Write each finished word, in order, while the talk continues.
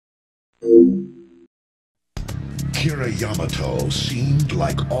Kira Yamato seemed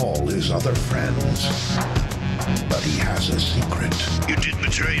like all his other friends, but he has a secret. You did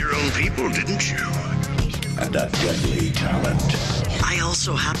betray your own people, didn't you? And a deadly talent. I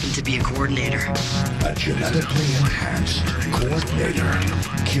also happen to be a coordinator. A genetically enhanced coordinator.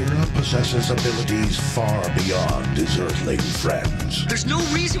 Kira possesses abilities far beyond his earthling friends. There's no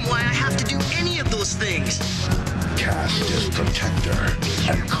reason why I have to do any of those things. Cast as protector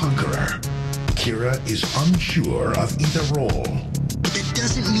and conqueror, Kira is unsure of either role. But that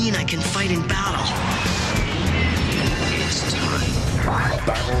doesn't mean I can fight in battle. It's time.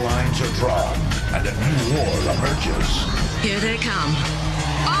 Battle lines are drawn, and a new war emerges. Here they come.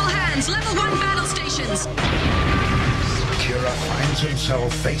 All hands, level 1 battle stations! Kira finds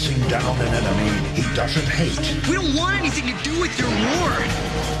himself facing down an enemy he doesn't hate, We don't want anything to do with your war.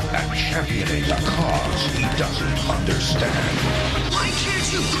 and championing a cause he doesn't understand. Why can't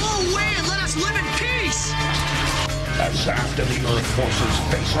you go away and let us live in peace? As after the Earth forces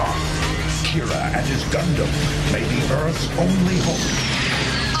face off, Kira and his Gundam may be Earth's only hope,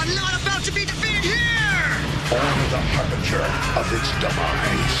 I'm not about to be defeated here! or the harbinger of its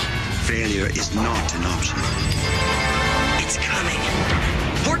demise. Failure is not an option. It's coming.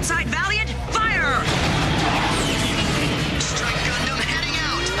 Portside Valiant, fire! Strike Gundam heading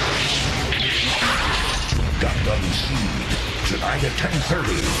out. Gundam SEED, tonight at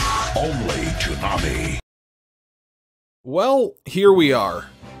 10:30, only Toonami. Well, here we are.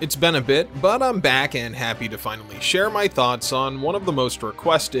 It's been a bit, but I'm back and happy to finally share my thoughts on one of the most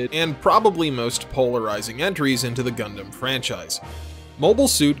requested and probably most polarizing entries into the Gundam franchise. Mobile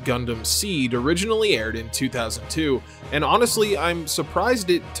Suit Gundam SEED originally aired in 2002, and honestly, I'm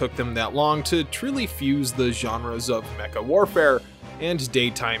surprised it took them that long to truly fuse the genres of mecha warfare and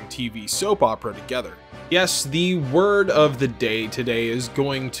daytime TV soap opera together. Yes, the word of the day today is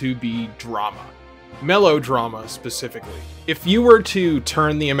going to be drama. Melodrama, specifically. If you were to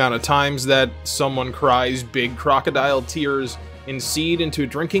turn the amount of times that someone cries big crocodile tears in SEED into a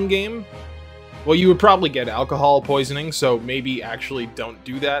drinking game, well, you would probably get alcohol poisoning, so maybe actually don't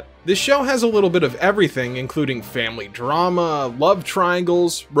do that. This show has a little bit of everything, including family drama, love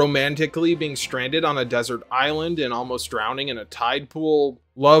triangles, romantically being stranded on a desert island and almost drowning in a tide pool,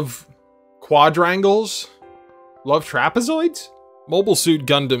 love quadrangles, love trapezoids? Mobile Suit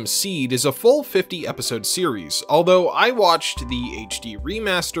Gundam SEED is a full 50-episode series, although I watched the HD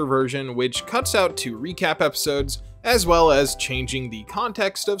remaster version, which cuts out 2 recap episodes, as well as changing the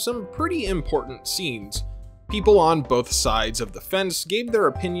context of some pretty important scenes. People on both sides of the fence gave their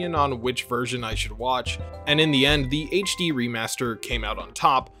opinion on which version I should watch, and in the end, the HD remaster came out on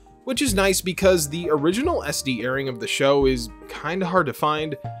top, which is nice because the original SD airing of the show is kinda hard to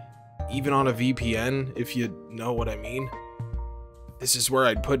find, even on a VPN, if you know what I mean. This is where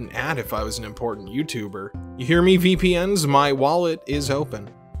I'd put an ad if I was an important YouTuber. You hear me, VPNs? My wallet is open.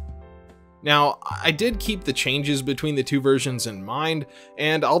 Now, I did keep the changes between the 2 versions in mind,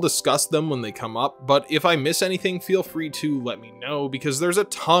 and I'll discuss them when they come up, but if I miss anything, feel free to let me know, because there's a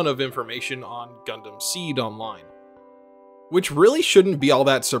ton of information on Gundam SEED online. Which really shouldn't be all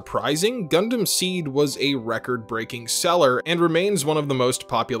that surprising. Gundam SEED was a record-breaking seller, and remains one of the most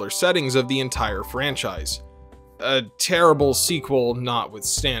popular settings of the entire franchise. A terrible sequel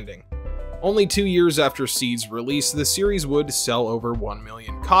notwithstanding. Only 2 years after SEED's release, the series would sell over 1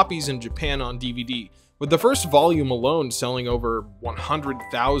 million copies in Japan on DVD, with the first volume alone selling over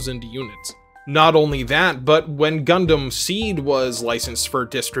 100,000 units. Not only that, but when Gundam SEED was licensed for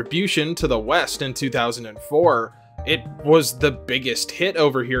distribution to the West in 2004, it was the biggest hit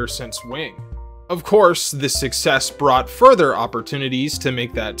over here since Wing. Of course, this success brought further opportunities to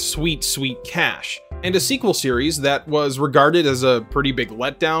make that sweet, sweet cash, and a sequel series that was regarded as a pretty big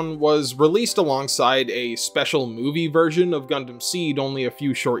letdown was released alongside a special movie version of Gundam SEED only a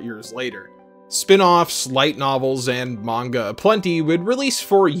few short years later. Spin-offs, light novels, and manga aplenty would release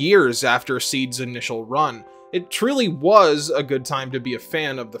for years after SEED's initial run. It truly was a good time to be a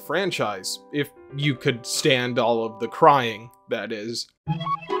fan of the franchise, if you could stand all of the crying, that is.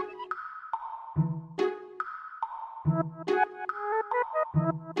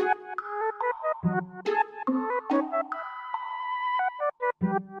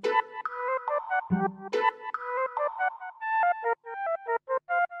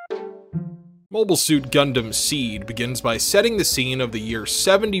 Mobile Suit Gundam SEED begins by setting the scene of the year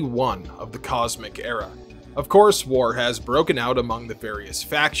 71 of the Cosmic Era. Of course, war has broken out among the various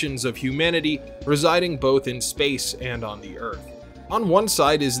factions of humanity, residing both in space and on the Earth. On one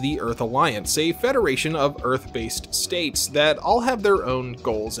side is the Earth Alliance, a federation of Earth-based states that all have their own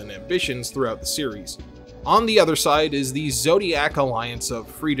goals and ambitions throughout the series. On the other side is the Zodiac Alliance of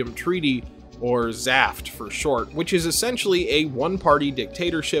Freedom Treaty, or ZAFT for short, which is essentially a one-party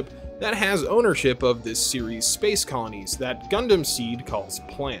dictatorship that has ownership of this series' space colonies that Gundam SEED calls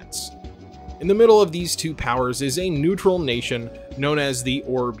plants. In the middle of these two powers is a neutral nation known as the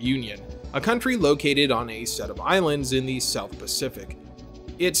Orb Union, a country located on a set of islands in the South Pacific.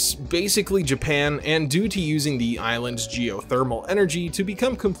 It's basically Japan, and due to using the island's geothermal energy to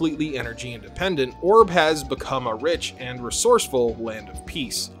become completely energy independent, Orb has become a rich and resourceful land of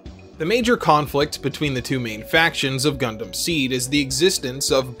peace. The major conflict between the two main factions of Gundam SEED is the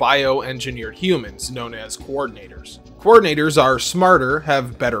existence of bioengineered humans, known as coordinators. Coordinators are smarter,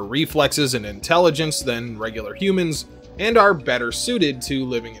 have better reflexes and intelligence than regular humans, and are better suited to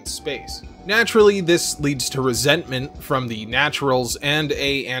living in space. Naturally, this leads to resentment from the Naturals, and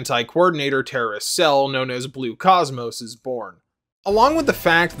a anti-coordinator terrorist cell known as Blue Cosmos is born. Along with the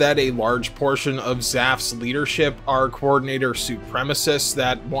fact that a large portion of ZAF's leadership are coordinator supremacists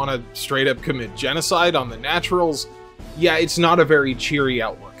that want to straight up commit genocide on the Naturals, yeah, it's not a very cheery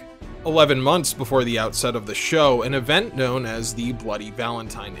outlook. 11 months before the outset of the show, an event known as the Bloody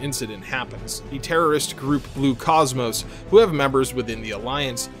Valentine Incident happens. The terrorist group Blue Cosmos, who have members within the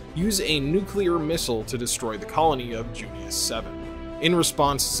Alliance, use a nuclear missile to destroy the colony of Junius 7. In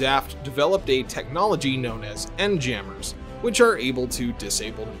response, ZAFT developed a technology known as N-jammers, which are able to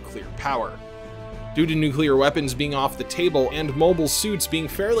disable nuclear power. Due to nuclear weapons being off the table and mobile suits being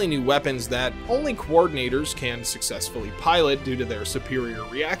fairly new weapons that only coordinators can successfully pilot due to their superior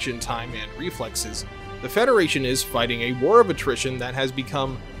reaction time and reflexes, the Federation is fighting a war of attrition that has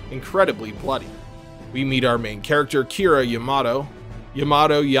become incredibly bloody. We meet our main character, Kira Yamato,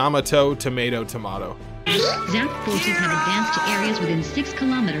 tomato. ZAFT forces have advanced to areas within 6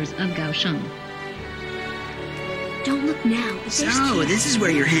 kilometers of Kaohsiung. Don't look now. So, this is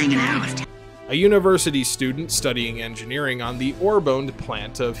where you're hanging out. A university student studying engineering on the ore-boned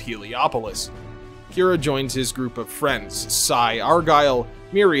plant of Heliopolis. Kira joins his group of friends, Sai Argyle,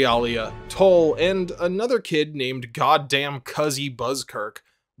 Mirialia, Toll, and another kid named Goddamn Cuzzy Buzzkirk,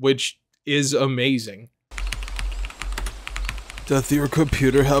 which is amazing. Doth your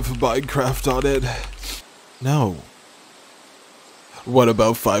computer have Minecraft on it? No. What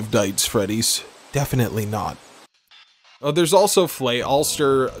about 5 Nights, Freddy's? Definitely not. There's also Flay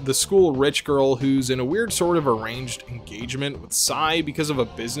Ulster, the school rich girl who's in a weird sort of arranged engagement with Sai because of a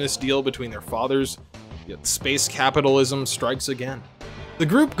business deal between their fathers, yet space capitalism strikes again. The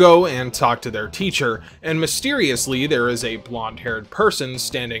group go and talk to their teacher, and mysteriously there is a blonde-haired person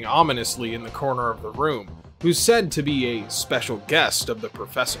standing ominously in the corner of the room, who's said to be a special guest of the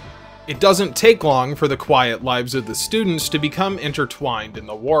professor. It doesn't take long for the quiet lives of the students to become intertwined in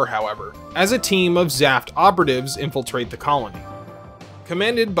the war, however, as a team of ZAFT operatives infiltrate the colony.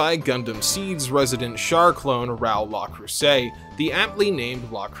 Commanded by Gundam SEED's resident Char clone Rao La Crusade, the aptly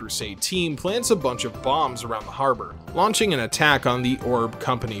named La Crusade team plants a bunch of bombs around the harbor, launching an attack on the Orb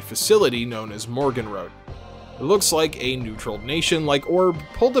Company facility known as Morgenroad. It looks like a neutral nation like Orb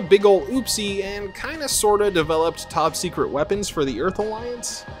pulled a big ol' oopsie and kinda sorta developed top secret weapons for the Earth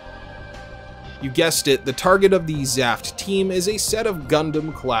Alliance. You guessed it, the target of the ZAFT team is a set of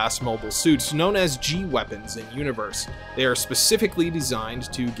Gundam-class mobile suits known as G-weapons in universe. They are specifically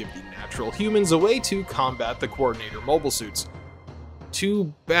designed to give the natural humans a way to combat the coordinator mobile suits.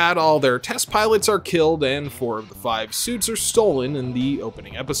 Too bad all their test pilots are killed and 4 of the 5 suits are stolen in the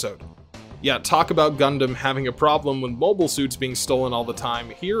opening episode. Yeah, talk about Gundam having a problem with mobile suits being stolen all the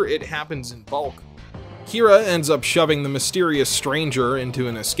time, here it happens in bulk. Kira ends up shoving the mysterious stranger into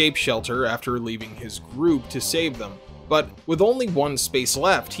an escape shelter after leaving his group to save them, but with only one space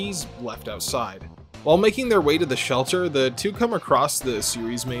left, he's left outside. While making their way to the shelter, the two come across the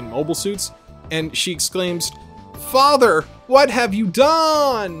series' main mobile suits, and she exclaims, "Father, what have you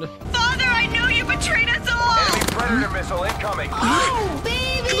done?" Father, I know you betrayed us all! Enemy predator missile incoming! Oh,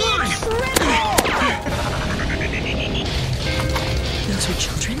 baby! Those were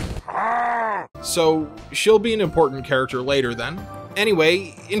children? So, she'll be an important character later then.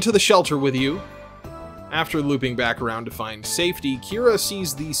 Anyway, into the shelter with you. After looping back around to find safety, Kira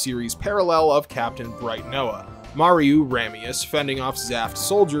sees the series parallel of Captain Bright Noah, Mariu Ramius fending off ZAFT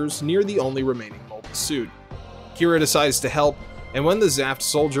soldiers near the only remaining mobile suit. Kira decides to help, and when the ZAFT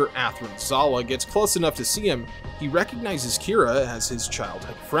soldier Athrun Zala gets close enough to see him, he recognizes Kira as his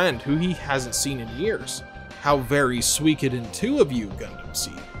childhood friend who he hasn't seen in years. How very Suikoden 2 of you, Gundam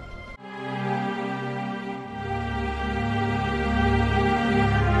SEED.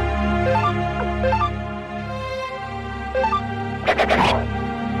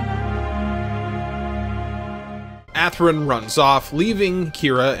 Athrun runs off, leaving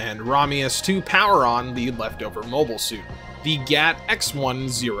Kira and Ramius to power on the leftover mobile suit, the GAT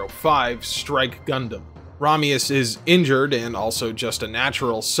X-105 Strike Gundam. Ramius is injured and also just a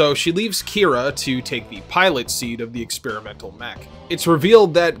natural, so she leaves Kira to take the pilot seat of the experimental mech. It's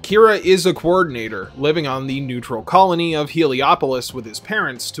revealed that Kira is a coordinator, living on the neutral colony of Heliopolis with his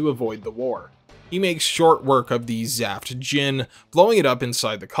parents to avoid the war. He makes short work of the Zaft Jin, blowing it up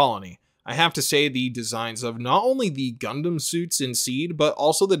inside the colony. I have to say the designs of not only the Gundam suits in SEED, but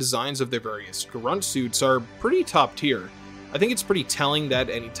also the designs of their various grunt suits are pretty top tier. I think it's pretty telling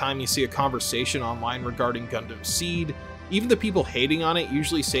that anytime you see a conversation online regarding Gundam SEED, even the people hating on it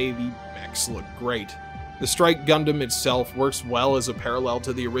usually say the mechs look great. The Strike Gundam itself works well as a parallel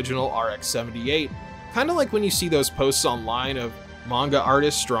to the original RX-78, kinda like when you see those posts online of manga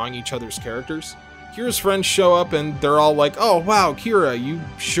artists drawing each other's characters. Kira's friends show up and they're all like, "Oh wow, Kira, you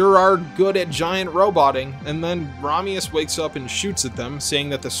sure are good at giant roboting," and then Ramius wakes up and shoots at them, saying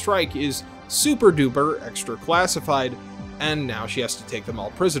that the Strike is super duper extra classified, and now she has to take them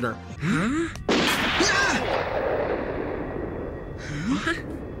all prisoner.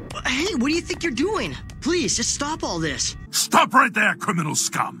 Hey, what do you think you're doing? Please, just stop all this. Stop right there, criminal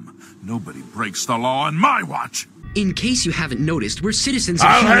scum! Nobody breaks the law on my watch! In case you haven't noticed, we're citizens of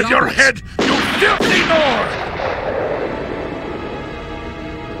I'll have your Heliopolis. head, you filthy Nord!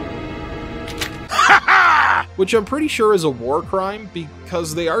 Which I'm pretty sure is a war crime,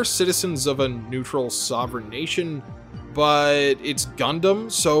 because they are citizens of a neutral sovereign nation, but it's Gundam,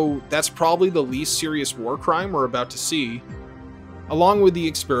 so that's probably the least serious war crime we're about to see. Along with the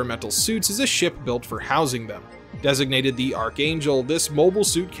experimental suits is a ship built for housing them. Designated the Archangel, this mobile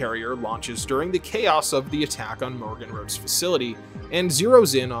suit carrier launches during the chaos of the attack on Morgan Road's facility, and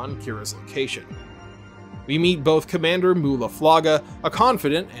zeroes in on Kira's location. We meet both Commander Mula Flaga, a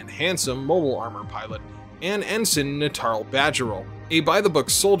confident and handsome mobile armor pilot, and Ensign Natarl Badgerol, a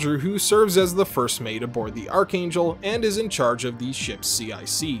by-the-book soldier who serves as the first mate aboard the Archangel and is in charge of the ship's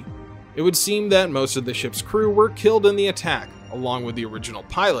CIC. It would seem that most of the ship's crew were killed in the attack, along with the original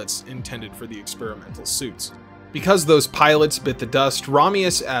pilots intended for the experimental suits. Because those pilots bit the dust,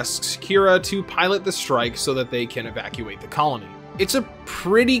 Ramius asks Kira to pilot the Strike so that they can evacuate the colony. It's a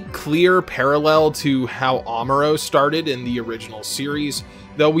pretty clear parallel to how Amuro started in the original series,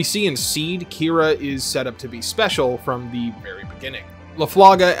 though we see in SEED, Kira is set up to be special from the very beginning.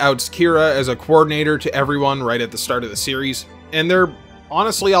 LaFlaga outs Kira as a coordinator to everyone right at the start of the series, and they're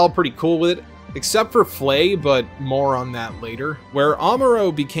honestly all pretty cool with it, except for Flay, but more on that later, where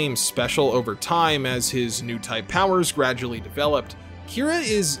Amuro became special over time as his new type powers gradually developed. Kira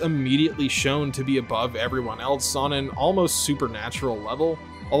is immediately shown to be above everyone else on an almost supernatural level.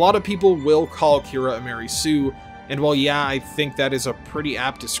 A lot of people will call Kira a Mary Sue, and while yeah, I think that is a pretty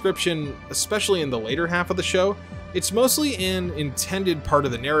apt description, especially in the later half of the show, it's mostly an intended part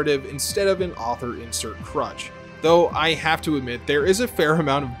of the narrative instead of an author insert crutch. Though I have to admit, there is a fair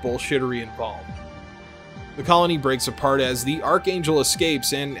amount of bullshittery involved. The colony breaks apart as the Archangel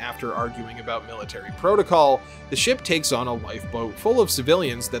escapes, and after arguing about military protocol, the ship takes on a lifeboat full of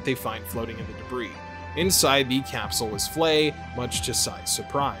civilians that they find floating in the debris. Inside the capsule is Flay, much to Sai's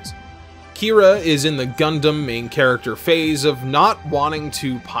surprise. Kira is in the Gundam main character phase of not wanting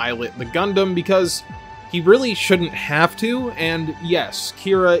to pilot the Gundam because he really shouldn't have to, and yes,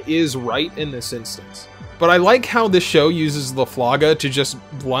 Kira is right in this instance. But I like how this show uses LaFlaga to just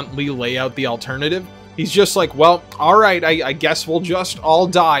bluntly lay out the alternative. He's just like, well, alright, I guess we'll just all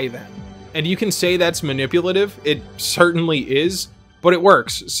die then. And you can say that's manipulative, it certainly is, but it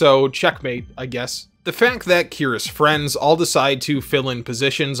works, so checkmate, I guess. The fact that Kira's friends all decide to fill in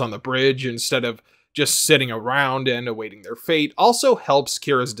positions on the bridge instead of just sitting around and awaiting their fate also helps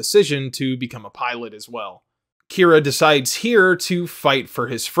Kira's decision to become a pilot as well. Kira decides here to fight for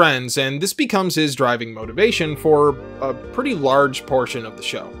his friends, and this becomes his driving motivation for a pretty large portion of the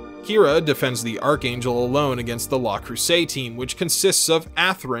show. Kira defends the Archangel alone against the La Crusade team, which consists of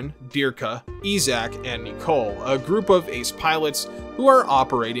Athrun, Dirka, Izak, and Nicole, a group of ace pilots who are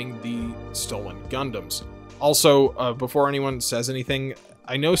operating the stolen Gundams. Also, before anyone says anything,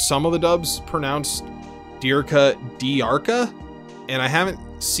 I know some of the dubs pronounce Dirka Diarka, and I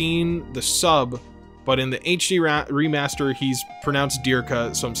haven't seen the sub, but in the HD remaster, he's pronounced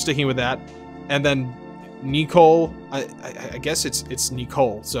Dirka, so I'm sticking with that. And then Nicole, I guess it's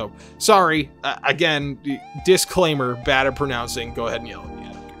Nicole, so sorry. Again, disclaimer, bad at pronouncing, go ahead and yell at me.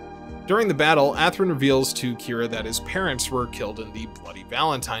 During the battle, Athrun reveals to Kira that his parents were killed in the Bloody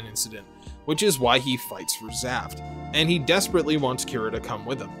Valentine incident, which is why he fights for Zaft, and he desperately wants Kira to come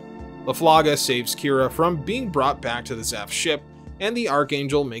with him. LaFlaga saves Kira from being brought back to the Zaft ship, and the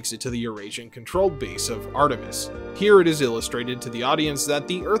Archangel makes it to the Eurasian-controlled base of Artemis. Here it is illustrated to the audience that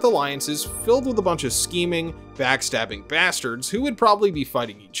the Earth Alliance is filled with a bunch of scheming, backstabbing bastards who would probably be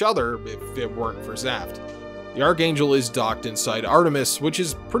fighting each other if it weren't for Zaft. The Archangel is docked inside Artemis, which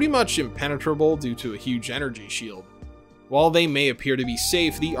is pretty much impenetrable due to a huge energy shield. While they may appear to be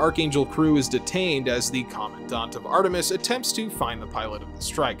safe, the Archangel crew is detained as the Commandant of Artemis attempts to find the pilot of the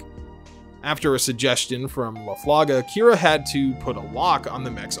strike. After a suggestion from Laflaga, Kira had to put a lock on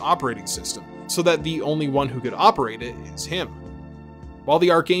the mech's operating system, so that the only one who could operate it is him. While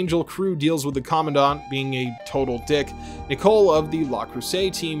the Archangel crew deals with the Commandant being a total dick, Nicole of the La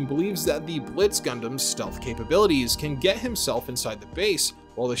Crusade team believes that the Blitz Gundam's stealth capabilities can get himself inside the base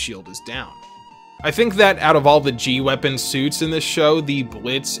while the shield is down. I think that out of all the G-Weapon suits in this show, the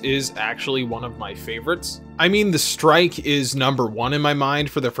Blitz is actually one of my favorites. I mean, the Strike is number one in my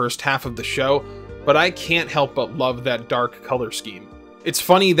mind for the first half of the show, but I can't help but love that dark color scheme. It's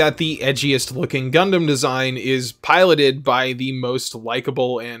funny that the edgiest looking Gundam design is piloted by the most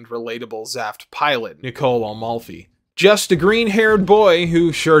likable and relatable Zaft pilot, Nicole Amalfi. Just a green-haired boy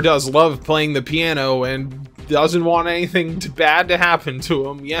who sure does love playing the piano and doesn't want anything bad to happen to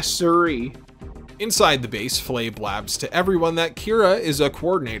him, yes sirree. Inside the base, Flay blabs to everyone that Kira is a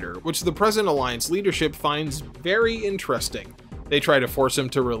coordinator, which the present Alliance leadership finds very interesting. They try to force him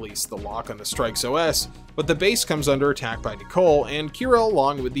to release the lock on the Strike's OS, but the base comes under attack by Nicole, and Kira,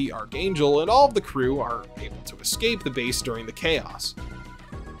 along with the Archangel and all of the crew, are able to escape the base during the chaos.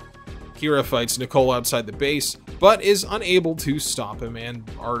 Kira fights Nicole outside the base, but is unable to stop him, and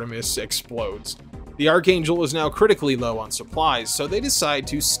Artemis explodes. The Archangel is now critically low on supplies, so they decide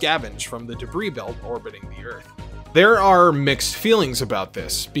to scavenge from the debris belt orbiting the Earth. There are mixed feelings about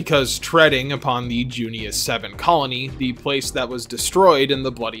this, because treading upon the Junius 7 colony, the place that was destroyed in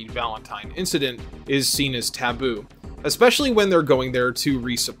the Bloody Valentine incident, is seen as taboo. Especially when they're going there to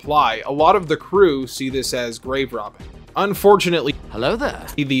resupply, a lot of the crew see this as grave robbing. Unfortunately, hello there.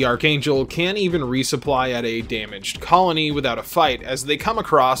 The Archangel can't even resupply at a damaged colony without a fight, as they come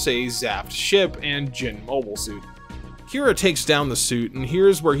across a Zaft ship and Jin mobile suit. Kira takes down the suit, and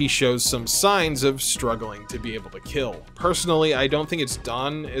here's where he shows some signs of struggling to be able to kill. Personally, I don't think it's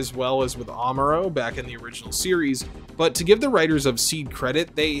done as well as with Amuro back in the original series, but to give the writers of SEED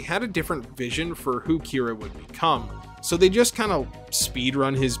credit, they had a different vision for who Kira would become, so they just kind of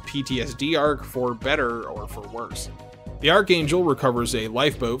speedrun his PTSD arc for better or for worse. The Archangel recovers a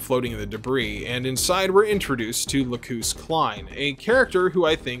lifeboat floating in the debris, and inside we're introduced to Lacus Klein, a character who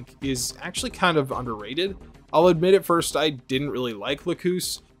I think is actually kind of underrated. I'll admit at first I didn't really like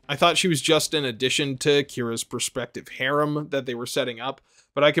Lacus. I thought she was just an addition to Kira's prospective harem that they were setting up,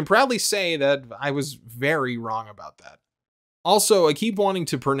 but I can proudly say that I was very wrong about that. Also, I keep wanting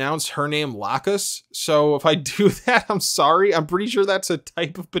to pronounce her name Lacus, so if I do that, I'm sorry. I'm pretty sure that's a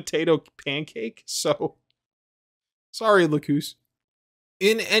type of potato pancake, so sorry, Lacus.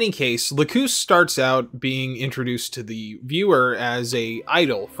 In any case, Lacus starts out being introduced to the viewer as an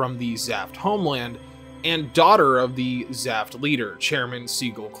idol from the Zaft homeland and daughter of the Zaft leader, Chairman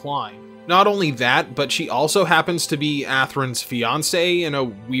Siegel Klein. Not only that, but she also happens to be Athrun's fiancé in a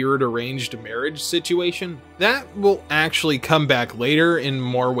weird arranged marriage situation. That will actually come back later in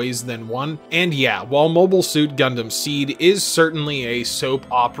more ways than one. And yeah, while Mobile Suit Gundam SEED is certainly a soap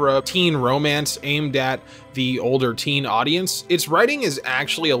opera teen romance aimed at the older teen audience, its writing is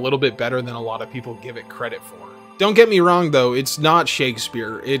actually a little bit better than a lot of people give it credit for. Don't get me wrong though, it's not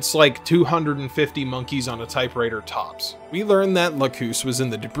Shakespeare, it's like 250 monkeys on a typewriter tops. We learn that Lacus was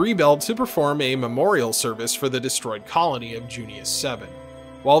in the debris belt to perform a memorial service for the destroyed colony of Junius 7.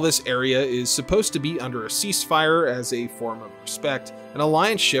 While this area is supposed to be under a ceasefire as a form of respect, an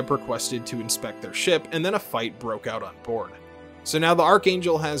Alliance ship requested to inspect their ship, and then a fight broke out on board. So now the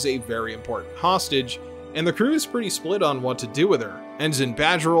Archangel has a very important hostage, and the crew is pretty split on what to do with her. Ensign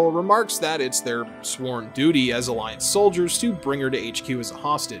Badgerel remarks that it's their sworn duty as Alliance soldiers to bring her to HQ as a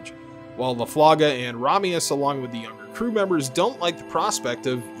hostage, while Laflaga and Ramius, along with the younger crew members, don't like the prospect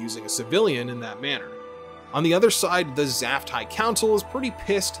of using a civilian in that manner. On the other side, the Zaft High Council is pretty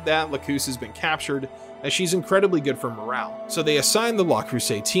pissed that Lacus has been captured, as she's incredibly good for morale, so they assign the La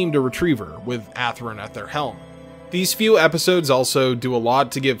Crusade team to retrieve her, with Athrun at their helm. These few episodes also do a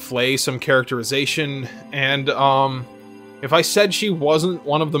lot to give Flay some characterization, and If I said she wasn't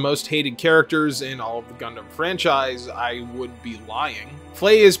one of the most hated characters in all of the Gundam franchise, I would be lying.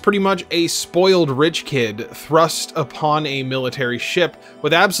 Flay is pretty much a spoiled rich kid thrust upon a military ship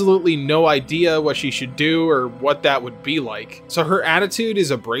with absolutely no idea what she should do or what that would be like. So her attitude is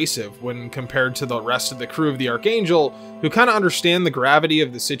abrasive when compared to the rest of the crew of the Archangel, who kind of understand the gravity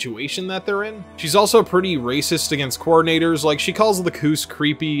of the situation that they're in. She's also pretty racist against coordinators, like she calls Lacoste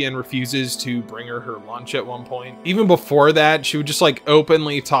creepy and refuses to bring her lunch at one point. Even before that, she would just like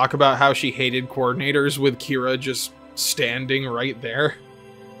openly talk about how she hated coordinators with Kira just standing right there.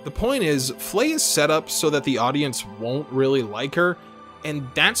 The point is, Flay is set up so that the audience won't really like her, and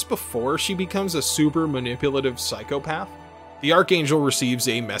that's before she becomes a super manipulative psychopath. The Archangel receives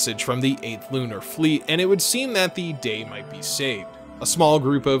a message from the 8th Lunar Fleet, and it would seem that the day might be saved. A small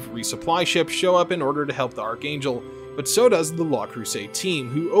group of resupply ships show up in order to help the Archangel, but so does the La Crusade team,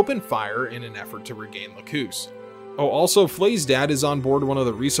 who open fire in an effort to regain Lacoste. Oh, also, Flay's dad is on board one of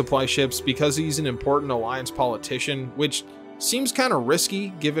the resupply ships because he's an important Alliance politician, which seems kind of risky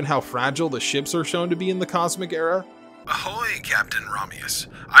given how fragile the ships are shown to be in the cosmic era. Ahoy, Captain Romius.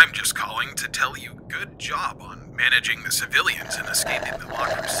 I'm just calling to tell you good job on managing the civilians and escaping the La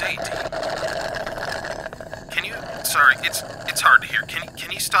Crusade team. Can you... Sorry, it's hard to hear.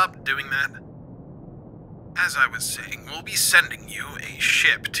 Can you stop doing that? As I was saying, we'll be sending you a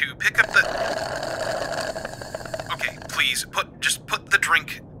ship to pick up the... Okay, please, just put the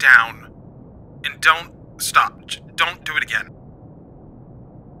drink down. And don't stop. Don't do it again.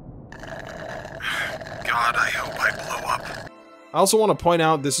 God, I hope I blow up. I also want to point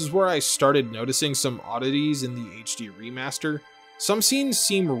out this is where I started noticing some oddities in the HD remaster. Some scenes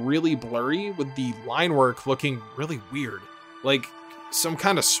seem really blurry, with the line work looking really weird, like some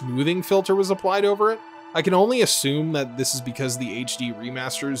kind of smoothing filter was applied over it. I can only assume that this is because the HD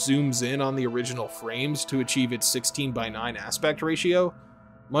remaster zooms in on the original frames to achieve its 16:9 aspect ratio.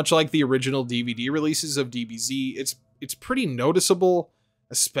 Much like the original DVD releases of DBZ, it's pretty noticeable,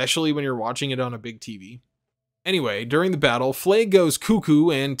 especially when you're watching it on a big TV. Anyway, during the battle, Flay goes cuckoo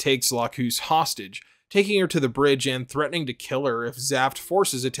and takes Lacoste hostage, taking her to the bridge and threatening to kill her if Zaft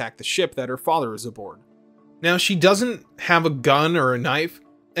forces attack the ship that her father is aboard. Now, she doesn't have a gun or a knife,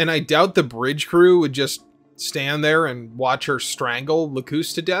 and I doubt the bridge crew would just stand there and watch her strangle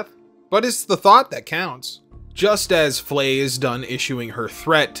Lacoste to death, but it's the thought that counts. Just as Flay is done issuing her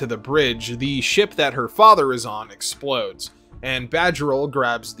threat to the bridge, the ship that her father is on explodes, and Badgerol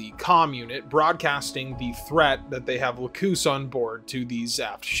grabs the comm unit, broadcasting the threat that they have Lacoste on board to the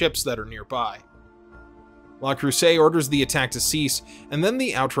Zaft ships that are nearby. La Crusade orders the attack to cease, and then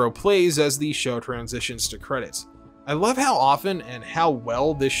the outro plays as the show transitions to credits. I love how often and how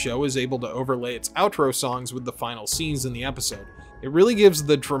well this show is able to overlay its outro songs with the final scenes in the episode. It really gives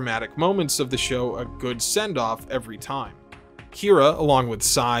the dramatic moments of the show a good send-off every time. Kira, along with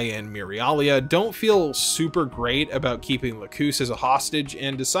Sai and Mirialia, don't feel super great about keeping Lacoste as a hostage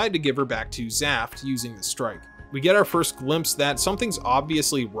and decide to give her back to Zaft using the strike. We get our first glimpse that something's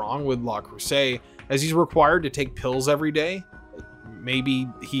obviously wrong with La Crusade, as he's required to take pills every day. Maybe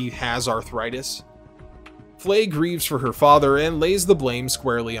he has arthritis. Flay grieves for her father and lays the blame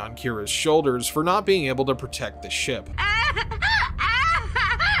squarely on Kira's shoulders for not being able to protect the ship.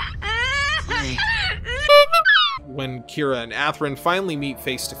 When Kira and Athrun finally meet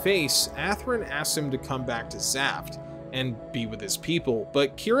face to face, Athrun asks him to come back to Zaft and be with his people,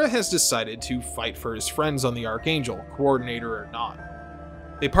 but Kira has decided to fight for his friends on the Archangel, coordinator or not.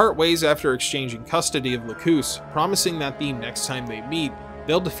 They part ways after exchanging custody of Lacoste, promising that the next time they meet,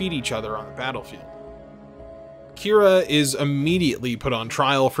 they'll defeat each other on the battlefield. Kira is immediately put on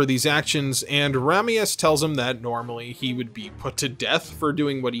trial for these actions, and Ramius tells him that normally he would be put to death for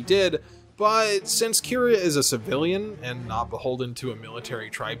doing what he did, but since Kira is a civilian and not beholden to a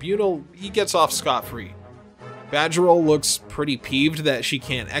military tribunal, he gets off scot-free. Badgerol looks pretty peeved that she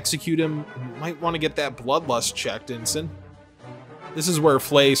can't execute him, and might want to get that bloodlust checked, Ensign. This is where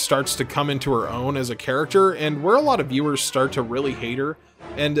Flay starts to come into her own as a character, and where a lot of viewers start to really hate her.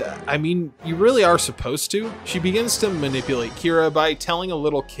 And, I mean, you really are supposed to. She begins to manipulate Kira by telling a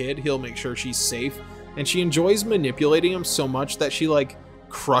little kid he'll make sure she's safe, and she enjoys manipulating him so much that she, like,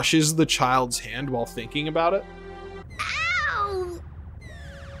 crushes the child's hand while thinking about it. Ow!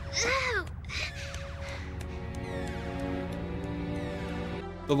 Ow!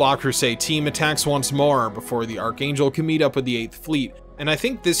 The La Crusade team attacks once more before the Archangel can meet up with the 8th Fleet, and I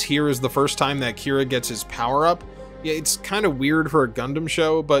think this here is the first time that Kira gets his power up. Yeah, it's kind of weird for a Gundam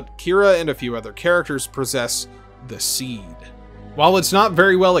show, but Kira and a few other characters possess the SEED. While it's not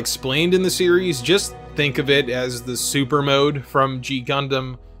very well explained in the series, just think of it as the super mode from G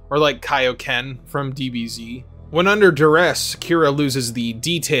Gundam, or like Kaioken from DBZ. When under duress, Kira loses the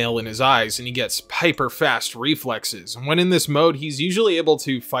detail in his eyes and he gets hyper-fast reflexes. When in this mode, he's usually able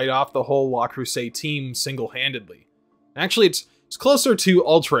to fight off the whole La Crusade team single-handedly. Actually, it's closer to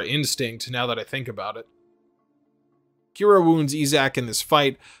Ultra Instinct now that I think about it. Kira wounds Izak in this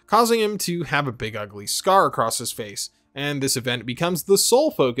fight, causing him to have a big ugly scar across his face, and this event becomes the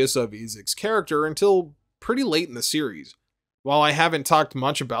sole focus of Izak's character until pretty late in the series. While I haven't talked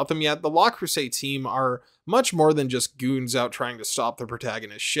much about them yet, the La Crusade team are much more than just goons out trying to stop the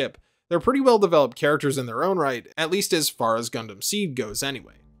protagonist's ship. They're pretty well developed characters in their own right, at least as far as Gundam SEED goes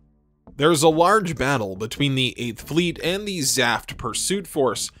anyway. There's a large battle between the 8th Fleet and the Zaft Pursuit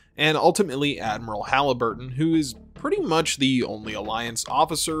Force, and ultimately Admiral Halliburton, who is pretty much the only Alliance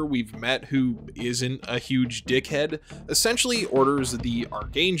officer we've met who isn't a huge dickhead, essentially orders the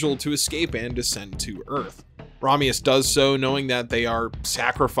Archangel to escape and descend to Earth. Romius does so knowing that they are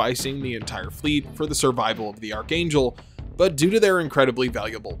sacrificing the entire fleet for the survival of the Archangel, but due to their incredibly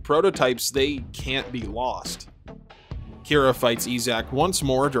valuable prototypes, they can't be lost. Kira fights Izak once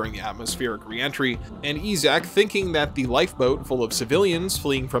more during the atmospheric re-entry, and Izak, thinking that the lifeboat full of civilians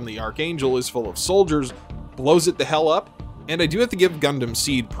fleeing from the Archangel is full of soldiers, blows it the hell up. And I do have to give Gundam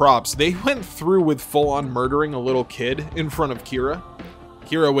SEED props, they went through with full-on murdering a little kid in front of Kira.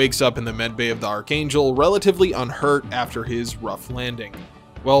 Kira wakes up in the medbay of the Archangel, relatively unhurt after his rough landing.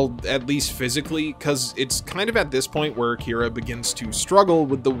 Well, at least physically, cause it's kind of at this point where Kira begins to struggle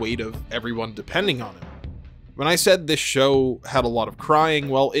with the weight of everyone depending on him. When I said this show had a lot of crying,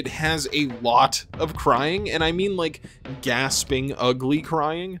 well, it has a lot of crying, and I mean like gasping, ugly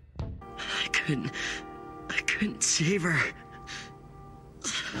crying. I couldn't save her.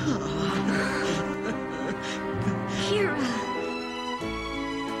 Kira.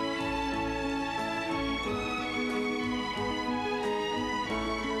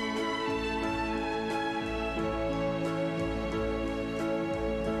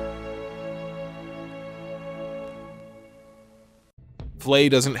 Flay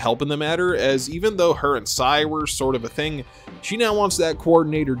doesn't help in the matter, as even though her and Sai were sort of a thing, she now wants that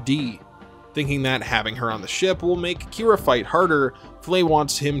Coordinator D. Thinking that having her on the ship will make Kira fight harder, Flay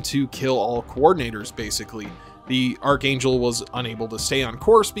wants him to kill all Coordinators basically. The Archangel was unable to stay on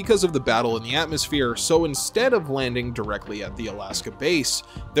course because of the battle in the atmosphere, so instead of landing directly at the Alaska base,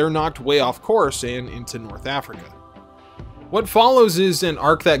 they're knocked way off course and into North Africa. What follows is an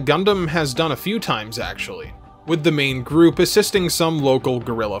arc that Gundam has done a few times actually, with the main group assisting some local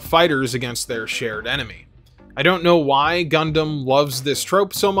guerrilla fighters against their shared enemy. I don't know why Gundam loves this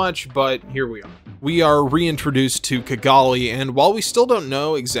trope so much, but here we are. We are reintroduced to Kigali, and while we still don't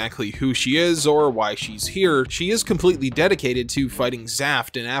know exactly who she is or why she's here, she is completely dedicated to fighting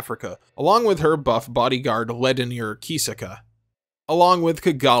Zaft in Africa, along with her buff bodyguard Ledinir Kisaka. Along with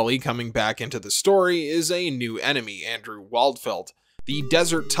Kigali coming back into the story is a new enemy, Andrew Waldfeld, the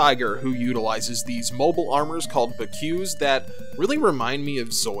Desert Tiger, who utilizes these mobile armors called Bakus that really remind me of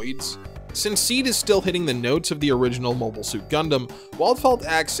Zoids. Since SEED is still hitting the notes of the original Mobile Suit Gundam, Waldfeld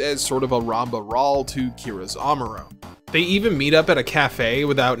acts as sort of a Ramba Ral to Kira's Amuro. They even meet up at a cafe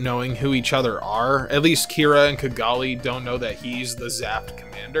without knowing who each other are. At least Kira and Kigali don't know that he's the Zaft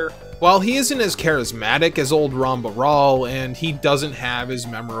commander. While he isn't as charismatic as old Ramba Ral, and he doesn't have as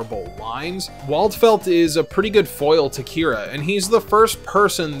memorable lines, Waldfeld is a pretty good foil to Kira, and he's the first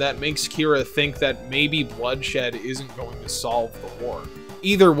person that makes Kira think that maybe bloodshed isn't going to solve the war.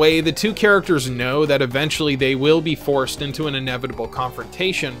 Either way, the two characters know that eventually they will be forced into an inevitable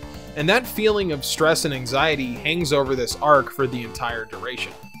confrontation, and that feeling of stress and anxiety hangs over this arc for the entire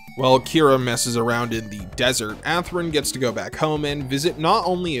duration. While Kira messes around in the desert, Athrun gets to go back home and visit not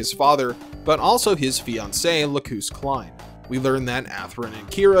only his father, but also his fiancée, Lacus Klein. We learn that Athrun and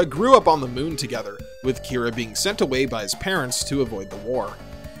Kira grew up on the moon together, with Kira being sent away by his parents to avoid the war.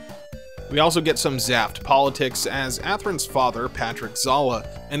 We also get some Zaft politics, as Athrun's father, Patrick Zala,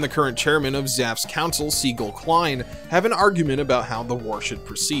 and the current chairman of Zaft's council, Siegel Klein, have an argument about how the war should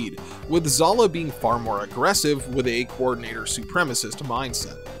proceed, with Zala being far more aggressive with a coordinator supremacist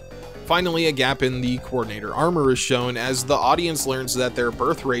mindset. Finally, a gap in the coordinator armor is shown as the audience learns that their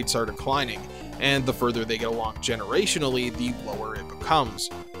birth rates are declining, and the further they get along generationally, the lower it becomes.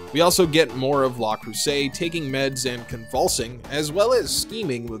 We also get more of La Crusade taking meds and convulsing, as well as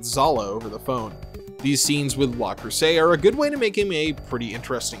scheming with Zala over the phone. These scenes with La Crusade are a good way to make him a pretty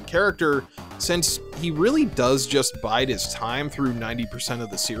interesting character, since he really does just bide his time through 90% of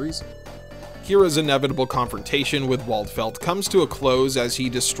the series. Kira's inevitable confrontation with Waldfeld comes to a close as he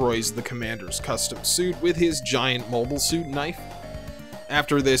destroys the commander's custom suit with his giant mobile suit knife.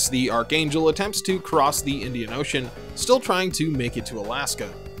 After this, the Archangel attempts to cross the Indian Ocean, still trying to make it to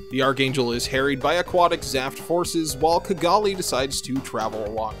Alaska. The Archangel is harried by aquatic Zaft forces while Kigali decides to travel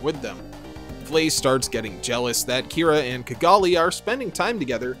along with them. Flay starts getting jealous that Kira and Kigali are spending time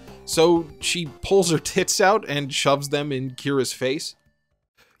together, so she pulls her tits out and shoves them in Kira's face.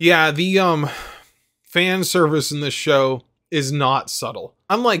 Yeah, the fan service in this show is not subtle.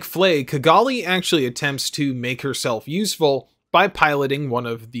 Unlike Flay, Kigali actually attempts to make herself useful by piloting one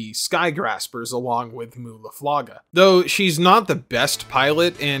of the Sky Graspers along with Mu Laflaga. Though she's not the best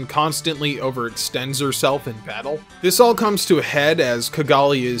pilot and constantly overextends herself in battle. This all comes to a head as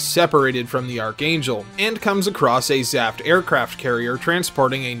Kigali is separated from the Archangel and comes across a Zaft aircraft carrier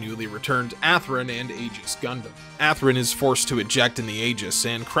transporting a newly returned Athrun and Aegis Gundam. Athrun is forced to eject in the Aegis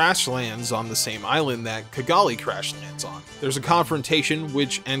and crash lands on the same island that Kigali crash lands on. There's a confrontation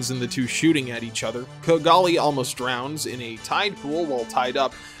which ends in the two shooting at each other. Kigali almost drowns in a tide pool while tied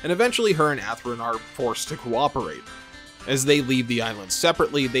up, and eventually her and Athrun are forced to cooperate. As they leave the island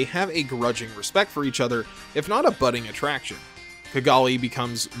separately, they have a grudging respect for each other, if not a budding attraction. Kigali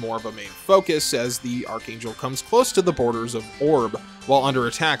becomes more of a main focus as the Archangel comes close to the borders of Orb while under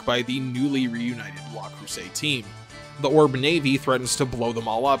attack by the newly reunited La Crusade team. The Orb Navy threatens to blow them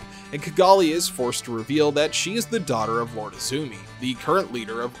all up, and Kigali is forced to reveal that she is the daughter of Lord Izumi, the current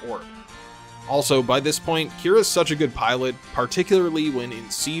leader of Orb. Also, by this point, Kira's such a good pilot, particularly when in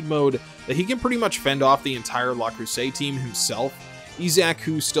SEED mode, that he can pretty much fend off the entire La Crusade team himself. Izak,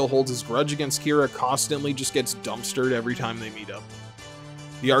 who still holds his grudge against Kira, constantly just gets dumpstered every time they meet up.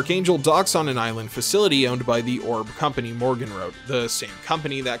 The Archangel docks on an island facility owned by the Orb company Morgenroth, the same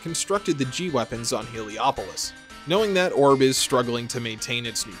company that constructed the G-weapons on Heliopolis. Knowing that Orb is struggling to maintain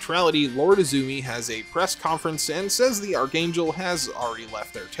its neutrality, Lord Izumi has a press conference and says the Archangel has already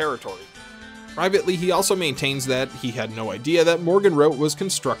left their territory. Privately, he also maintains that he had no idea that Morgenroth was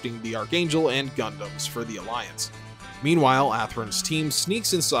constructing the Archangel and Gundams for the Alliance. Meanwhile, Athrun's team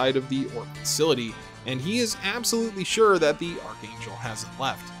sneaks inside of the Orb facility, and he is absolutely sure that the Archangel hasn't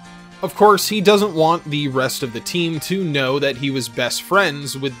left. Of course, he doesn't want the rest of the team to know that he was best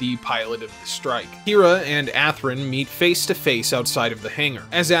friends with the pilot of the strike. Kira and Athrun meet face to face outside of the hangar,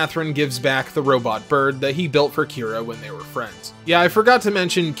 as Athrun gives back the robot bird that he built for Kira when they were friends. Yeah, I forgot to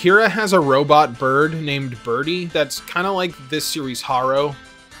mention, Kira has a robot bird named Birdie that's kind of like this series' Haro,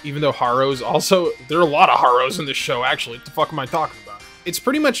 even though Haro's also... There are a lot of Haros in this show, actually. What the fuck am I talking about? It's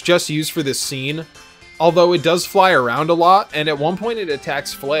pretty much just used for this scene, although it does fly around a lot, and at one point it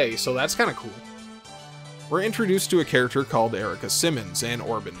attacks Flay, so that's kind of cool. We're introduced to a character called Erica Simmons, an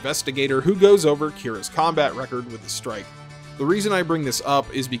Orb investigator who goes over Kira's combat record with the strike. The reason I bring this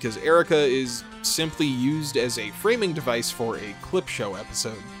up is because Erica is simply used as a framing device for a clip show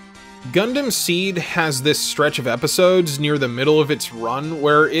episode. Gundam SEED has this stretch of episodes near the middle of its run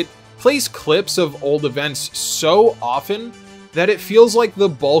where it plays clips of old events so often that it feels like the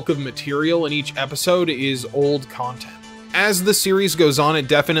bulk of material in each episode is old content. As the series goes on, it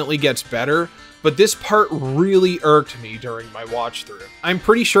definitely gets better, but this part really irked me during my watch through. I'm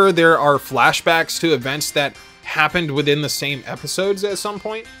pretty sure there are flashbacks to events that happened within the same episodes at some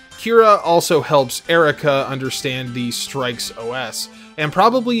point. Kira also helps Erica understand the Strike's OS, and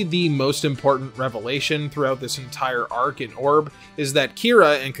probably the most important revelation throughout this entire arc in Orb is that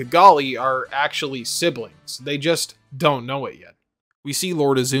Kira and Kigali are actually siblings. They just don't know it yet. We see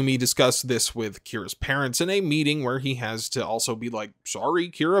Lord Izumi discuss this with Kira's parents in a meeting where he has to also be like,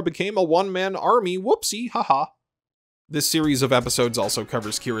 sorry, Kira became a one-man army, whoopsie, haha. This series of episodes also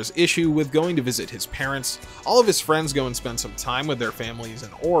covers Kira's issue with going to visit his parents. All of his friends go and spend some time with their families in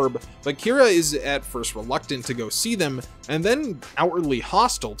Orb, but Kira is at first reluctant to go see them, and then outwardly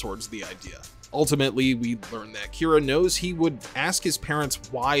hostile towards the idea. Ultimately, we learn that Kira knows he would ask his parents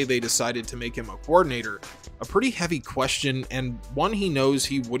why they decided to make him a coordinator, a pretty heavy question and one he knows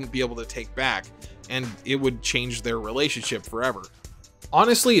he wouldn't be able to take back, and it would change their relationship forever.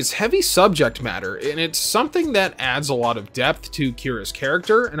 Honestly, it's heavy subject matter, and it's something that adds a lot of depth to Kira's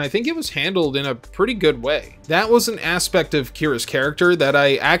character, and I think it was handled in a pretty good way. That was an aspect of Kira's character that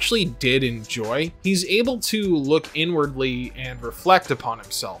I actually did enjoy. He's able to look inwardly and reflect upon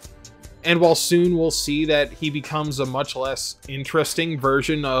himself. And while soon we'll see that he becomes a much less interesting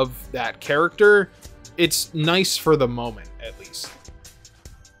version of that character, it's nice for the moment, at least.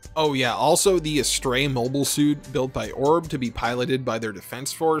 Oh yeah, also the Astray mobile suit built by Orb to be piloted by their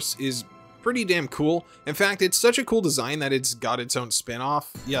defense force is pretty damn cool. In fact, it's such a cool design that it's got its own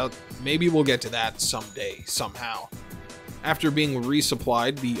spin-off. Yeah, maybe we'll get to that someday, somehow. After being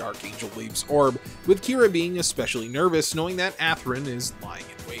resupplied, the Archangel leaves Orb, with Kira being especially nervous knowing that Athrun is lying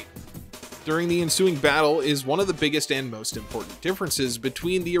in wait. During the ensuing battle is one of the biggest and most important differences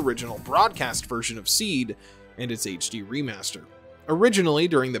between the original broadcast version of SEED and its HD remaster. Originally,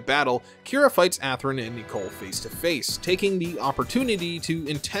 during the battle, Kira fights Athrun and Nicole face to face, taking the opportunity to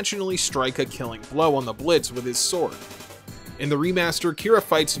intentionally strike a killing blow on the Blitz with his sword. In the remaster, Kira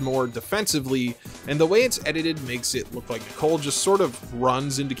fights more defensively, and the way it's edited makes it look like Nicole just sort of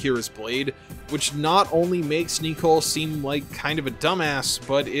runs into Kira's blade, which not only makes Nicole seem like kind of a dumbass,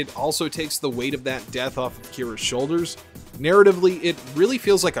 but it also takes the weight of that death off of Kira's shoulders. Narratively, it really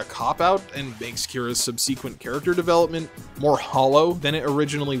feels like a cop-out and makes Kira's subsequent character development more hollow than it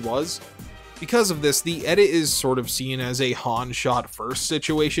originally was. Because of this, the edit is sort of seen as a Han shot first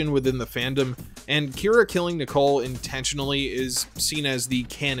situation within the fandom, and Kira killing Nicole intentionally is seen as the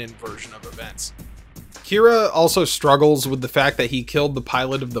canon version of events. Kira also struggles with the fact that he killed the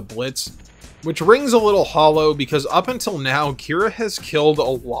pilot of the Blitz, which rings a little hollow because up until now, Kira has killed a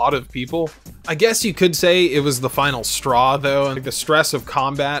lot of people. I guess you could say it was the final straw though, and the stress of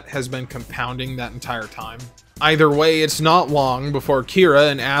combat has been compounding that entire time. Either way, it's not long before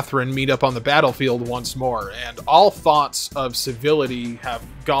Kira and Athrun meet up on the battlefield once more, and all thoughts of civility have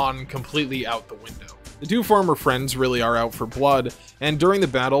gone completely out the window. The two former friends really are out for blood, and during the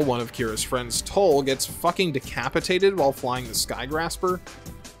battle, one of Kira's friends, Toll, gets fucking decapitated while flying the Skygrasper.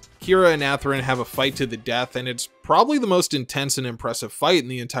 Kira and Athrun have a fight to the death, and it's probably the most intense and impressive fight in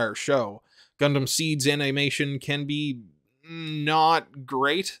the entire show. Gundam SEED's animation can be not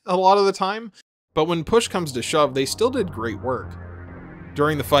great a lot of the time, but when push comes to shove, they still did great work.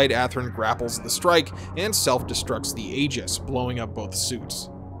 During the fight, Athrun grapples the Strike and self-destructs the Aegis, blowing up both suits.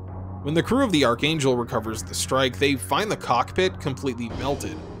 When the crew of the Archangel recovers the Strike, they find the cockpit completely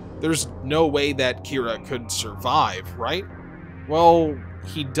melted. There's no way that Kira could survive, right? Well,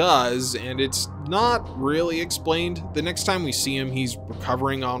 he does, and it's not really explained. The next time we see him, he's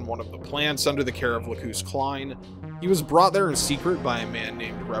recovering on one of the plants under the care of Lacus Klein. He was brought there in secret by a man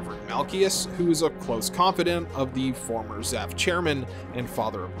named Reverend Malchius, who is a close confidant of the former ZAF chairman and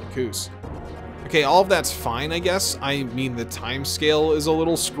father of Lacus. Okay, all of that's fine, I guess. I mean, the time scale is a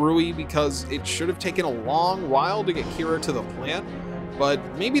little screwy because it should have taken a long while to get Kira to the plant, but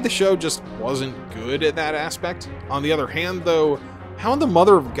maybe the show just wasn't good at that aspect. On the other hand, though, how in the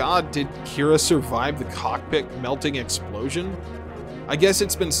mother of God did Kira survive the cockpit melting explosion? I guess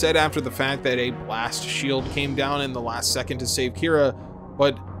it's been said after the fact that a blast shield came down in the last second to save Kira,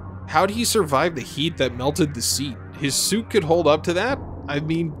 but how did he survive the heat that melted the seat? His suit could hold up to that? I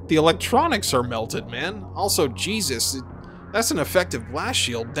mean, the electronics are melted, man. Also, Jesus, that's an effective blast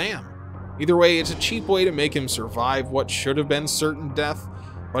shield, damn. Either way, it's a cheap way to make him survive what should have been certain death,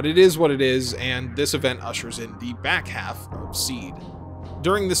 but it is what it is, and this event ushers in the back half of SEED.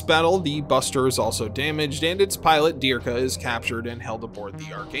 During this battle, the Buster is also damaged, and its pilot, Dirka, is captured and held aboard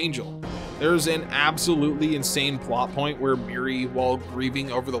the Archangel. There's an absolutely insane plot point where Miri, while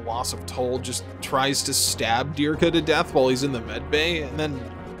grieving over the loss of Toll, just tries to stab Dirka to death while he's in the medbay, and then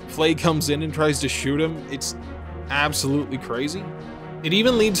Flay comes in and tries to shoot him. It's absolutely crazy. It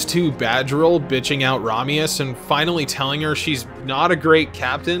even leads to Badgeril bitching out Ramius and finally telling her she's not a great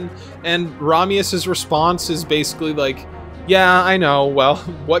captain, and Ramius's response is basically like, "Yeah, I know, well,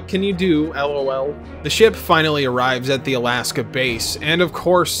 what can you do, lol." The ship finally arrives at the Alaska base, and of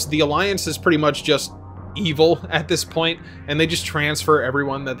course, the Alliance is pretty much just evil at this point, and they just transfer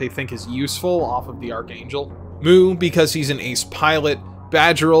everyone that they think is useful off of the Archangel. Mu, because he's an ace pilot,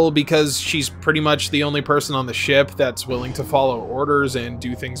 Badgeril, because she's pretty much the only person on the ship that's willing to follow orders and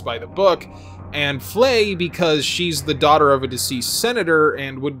do things by the book, and Flay, because she's the daughter of a deceased senator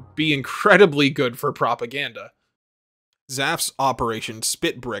and would be incredibly good for propaganda. ZAF's Operation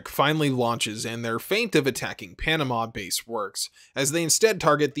Spitbrick finally launches, and their feint of attacking Panama base works, as they instead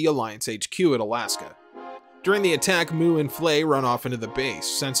target the Alliance HQ at Alaska. During the attack, Mu and Flay run off into the base,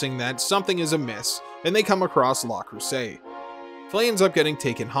 sensing that something is amiss, and they come across La Crusade. Flay ends up getting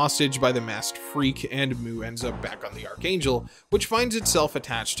taken hostage by the masked freak, and Mu ends up back on the Archangel, which finds itself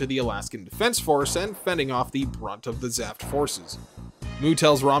attached to the Alaskan Defense Force and fending off the brunt of the ZAF forces. Mu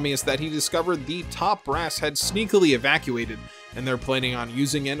tells Ramius that he discovered the top brass had sneakily evacuated, and they're planning on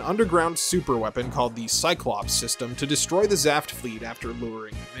using an underground superweapon called the Cyclops system to destroy the ZAF fleet after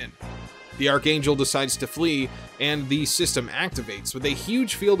luring him in. The Archangel decides to flee, and the system activates with a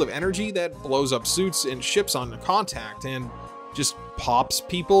huge field of energy that blows up suits and ships on contact and just pops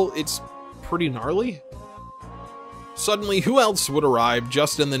people. It's pretty gnarly. Suddenly, who else would arrive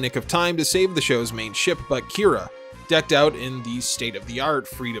just in the nick of time to save the show's main ship but Kira, decked out in the state-of-the-art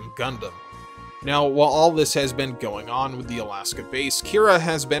Freedom Gundam. Now, while all this has been going on with the Alaska base, Kira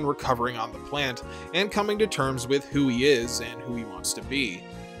has been recovering on the plant and coming to terms with who he is and who he wants to be.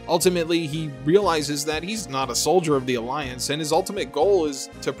 Ultimately, he realizes that he's not a soldier of the Alliance, and his ultimate goal is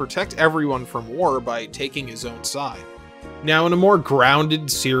to protect everyone from war by taking his own side. Now, in a more grounded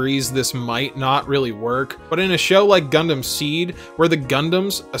series, this might not really work, but in a show like Gundam SEED, where the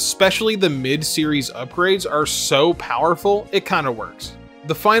Gundams, especially the mid-series upgrades, are so powerful, it kinda works.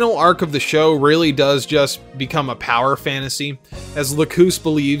 The final arc of the show really does just become a power fantasy, as Lacus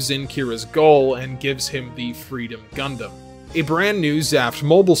believes in Kira's goal and gives him the Freedom Gundam, a brand new Zaft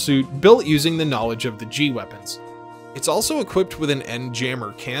mobile suit built using the knowledge of the G-weapons. It's also equipped with an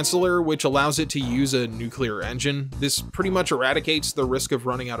N-jammer canceller, which allows it to use a nuclear engine. This pretty much eradicates the risk of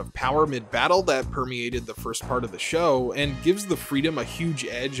running out of power mid-battle that permeated the first part of the show, and gives the Freedom a huge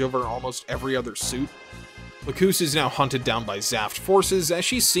edge over almost every other suit. Lacus is now hunted down by Zaft forces, as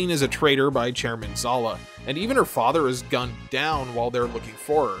she's seen as a traitor by Chairman Zala, and even her father is gunned down while they're looking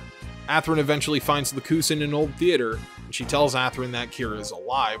for her. Athrun eventually finds Lacus in an old theater, and she tells Athrun that Kira is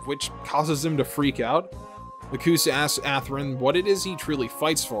alive, which causes him to freak out. Lacus asks Athrun what it is he truly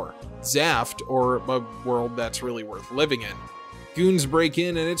fights for, Zaft, or a world that's really worth living in. Goons break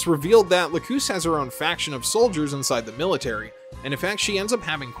in, and it's revealed that Lacus has her own faction of soldiers inside the military, and in fact she ends up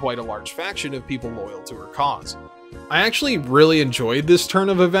having quite a large faction of people loyal to her cause. I actually really enjoyed this turn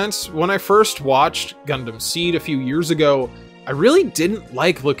of events. When I first watched Gundam SEED a few years ago, I really didn't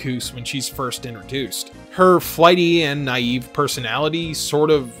like Lacus when she's first introduced. Her flighty and naive personality sort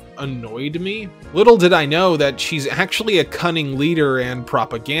of annoyed me. Little did I know that she's actually a cunning leader and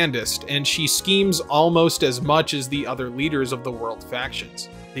propagandist, and she schemes almost as much as the other leaders of the world factions.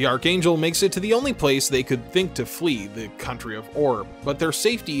 The Archangel makes it to the only place they could think to flee, the country of Orb, but their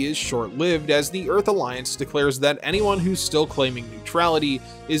safety is short-lived as the Earth Alliance declares that anyone who's still claiming neutrality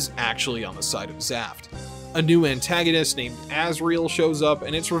is actually on the side of Zaft. A new antagonist named Azrael shows up,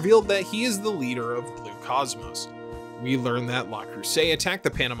 and it's revealed that he is the leader of Blue Cosmos. We learn that La Crusade attacked the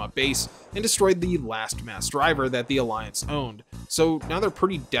Panama base and destroyed the last mass driver that the Alliance owned, so now they're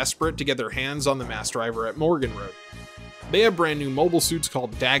pretty desperate to get their hands on the mass driver at Morgan Road. They have brand new mobile suits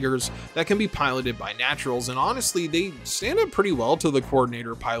called Daggers that can be piloted by naturals, and honestly, they stand up pretty well to the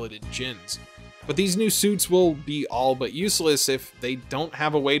coordinator-piloted Jins. But these new suits will be all but useless if they don't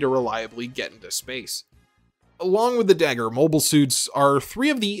have a way to reliably get into space. Along with the Dagger mobile suits are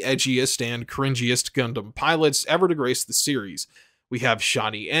three of the edgiest and cringiest Gundam pilots ever to grace the series. We have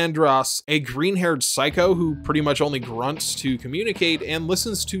Shani Andros, a green-haired psycho who pretty much only grunts to communicate and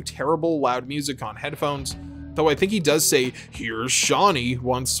listens to terrible loud music on headphones, though I think he does say, "Here's Shani"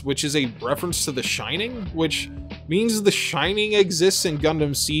 once, which is a reference to The Shining, which means The Shining exists in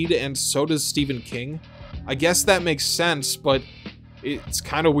Gundam SEED and so does Stephen King. I guess that makes sense, but it's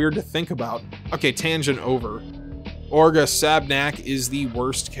kind of weird to think about. Okay, tangent over. Orga Sabnak is the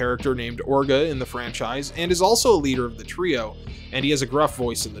worst character named Orga in the franchise, and is also a leader of the trio, and he has a gruff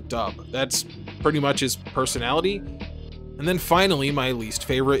voice in the dub. That's pretty much his personality. And then finally, my least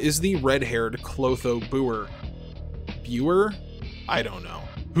favorite is the red-haired Clotho Buer. Buer? I don't know.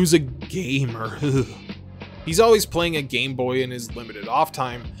 Who's a gamer. He's always playing a Game Boy in his limited off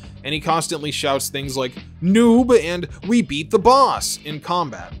time, and he constantly shouts things like, "Noob" and "We beat the boss" in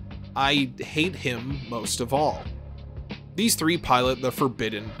combat. I hate him most of all. These three pilot the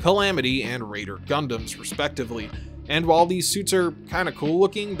Forbidden, Calamity, and Raider Gundams, respectively, and while these suits are kinda cool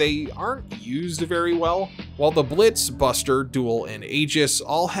looking, they aren't used very well. While the Blitz, Buster, Duel, and Aegis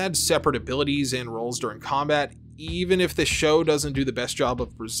all had separate abilities and roles during combat, even if the show doesn't do the best job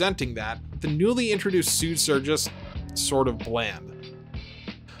of presenting that, the newly introduced suits are just sort of bland.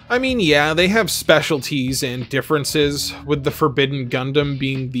 I mean, yeah, they have specialties and differences, with the Forbidden Gundam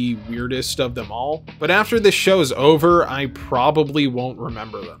being the weirdest of them all, but after this show's over, I probably won't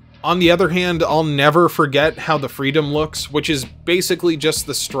remember them. On the other hand, I'll never forget how the Freedom looks, which is basically just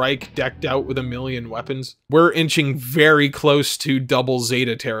the Strike decked out with a million weapons. We're inching very close to double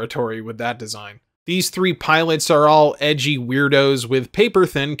Zeta territory with that design. These three pilots are all edgy weirdos with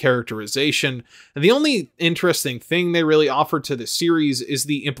paper-thin characterization, and the only interesting thing they really offer to the series is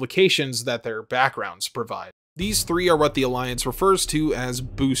the implications that their backgrounds provide. These three are what the Alliance refers to as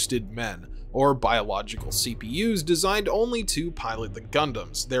boosted men, or biological CPUs designed only to pilot the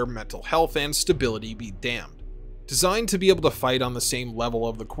Gundams, their mental health and stability be damned. Designed to be able to fight on the same level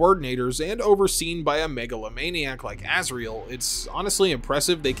of the coordinators and overseen by a megalomaniac like Azrael, it's honestly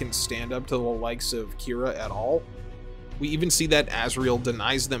impressive they can stand up to the likes of Kira at all. We even see that Azrael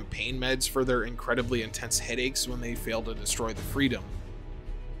denies them pain meds for their incredibly intense headaches when they fail to destroy the Freedom.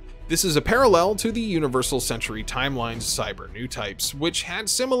 This is a parallel to the Universal Century Timeline's Cyber New Types, which had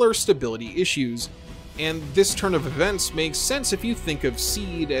similar stability issues, and this turn of events makes sense if you think of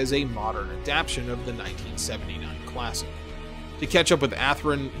SEED as a modern adaptation of the 1979 classic. To catch up with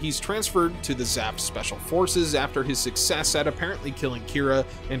Athrun, he's transferred to the Zaft Special Forces after his success at apparently killing Kira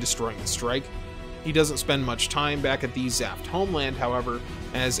and destroying the Strike. He doesn't spend much time back at the Zaft homeland, however,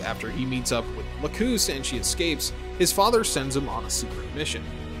 as after he meets up with Lacus and she escapes, his father sends him on a secret mission.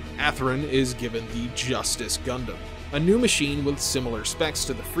 Athrun is given the Justice Gundam, a new machine with similar specs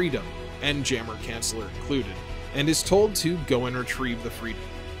to the Freedom, and jammer canceller included, and is told to go and retrieve the Freedom.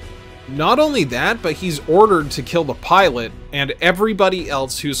 Not only that, but he's ordered to kill the pilot and everybody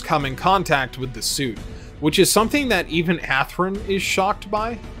else who's come in contact with the suit, which is something that even Athrun is shocked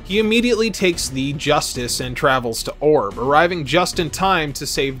by. He immediately takes the Justice and travels to Orb, arriving just in time to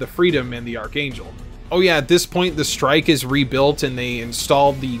save the Freedom and the Archangel. Oh yeah, at this point the Strike is rebuilt and they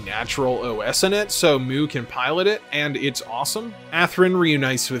installed the natural OS in it so Mu can pilot it, and it's awesome. Athrun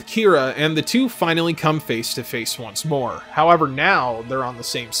reunites with Kira and the two finally come face to face once more. However, now they're on the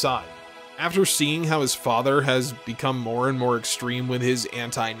same side. After seeing how his father has become more and more extreme with his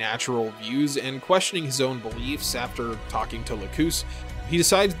anti-natural views and questioning his own beliefs after talking to Lacus, he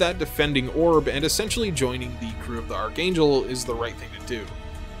decides that defending Orb and essentially joining the crew of the Archangel is the right thing to do.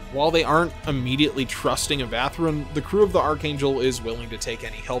 While they aren't immediately trusting of Athrun, the crew of the Archangel is willing to take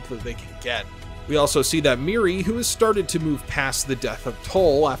any help that they can get. We also see that Miri, who has started to move past the death of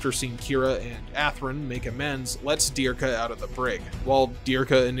Toll after seeing Kira and Athrun make amends, lets Dirka out of the brig. While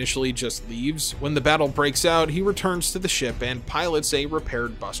Dirka initially just leaves, when the battle breaks out, he returns to the ship and pilots a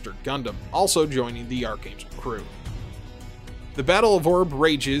repaired Buster Gundam, also joining the Archangel crew. The Battle of Orb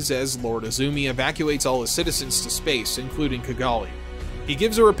rages as Lord Azumi evacuates all his citizens to space, including Kigali. He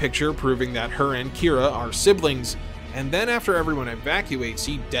gives her a picture proving that her and Kira are siblings, and then after everyone evacuates,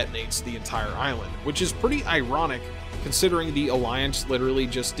 he detonates the entire island, which is pretty ironic considering the Alliance literally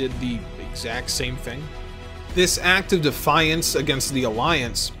just did the exact same thing. This act of defiance against the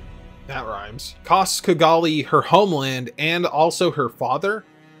Alliance, that rhymes, costs Kigali her homeland and also her father,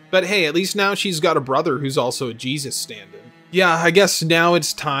 but hey, at least now she's got a brother who's also a Jesus stand-in. Yeah, I guess now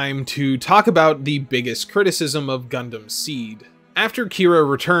it's time to talk about the biggest criticism of Gundam SEED. After Kira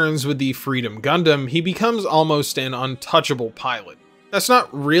returns with the Freedom Gundam, he becomes almost an untouchable pilot. That's not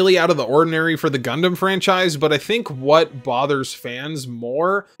really out of the ordinary for the Gundam franchise, but I think what bothers fans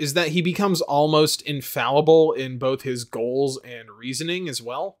more is that he becomes almost infallible in both his goals and reasoning as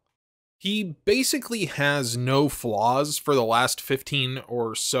well. He basically has no flaws for the last 15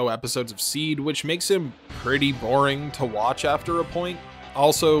 or so episodes of SEED, which makes him pretty boring to watch after a point.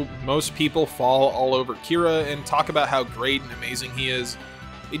 Also, most people fall all over Kira and talk about how great and amazing he is.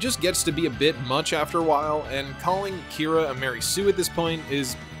 It just gets to be a bit much after a while, and calling Kira a Mary Sue at this point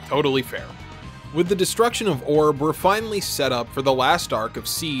is totally fair. With the destruction of Orb, we're finally set up for the last arc of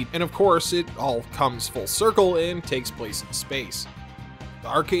SEED, and of course it all comes full circle and takes place in space. The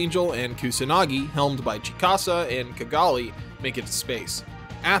Archangel and Kusanagi, helmed by Chikasa and Kigali, make it to space.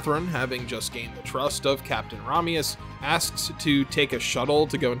 Athrun, having just gained the trust of Captain Ramius, asks to take a shuttle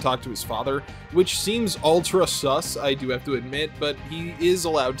to go and talk to his father, which seems ultra sus, I do have to admit, but he is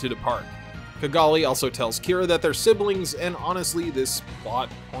allowed to depart. Kigali also tells Kira that they're siblings, and honestly, this plot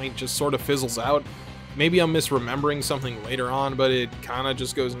point just sort of fizzles out. Maybe I'm misremembering something later on, but it kinda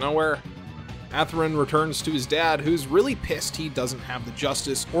just goes nowhere. Athrun returns to his dad, who's really pissed he doesn't have the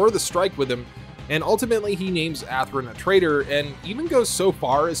Justice or the Strike with him, and ultimately he names Athrun a traitor and even goes so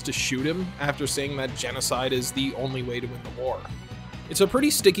far as to shoot him after saying that genocide is the only way to win the war. It's a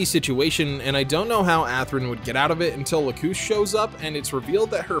pretty sticky situation, and I don't know how Athrun would get out of it until Lacus shows up and it's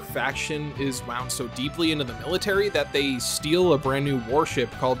revealed that her faction is wound so deeply into the military that they steal a brand new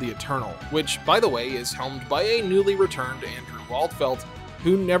warship called the Eternal, which, by the way, is helmed by a newly returned Andrew Waldfeld,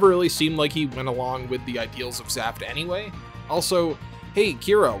 who never really seemed like he went along with the ideals of Zaft anyway. Also, hey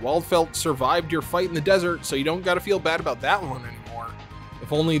Kira, Waldfeld survived your fight in the desert, so you don't gotta feel bad about that one anymore.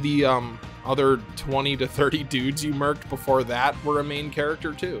 If only the other 20 to 30 dudes you murked before that were a main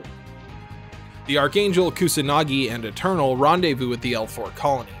character too. The Archangel, Kusanagi, and Eternal rendezvous with the L4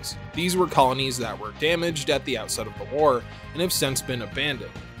 colonies. These were colonies that were damaged at the outset of the war and have since been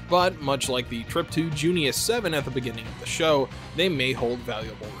abandoned. But much like the trip to Junius 7 at the beginning of the show, they may hold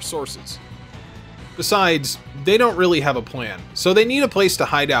valuable resources. Besides, they don't really have a plan, so they need a place to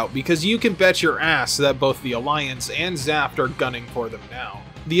hide out because you can bet your ass that both the Alliance and Zaft are gunning for them now.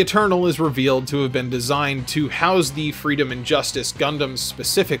 The Eternal is revealed to have been designed to house the Freedom and Justice Gundams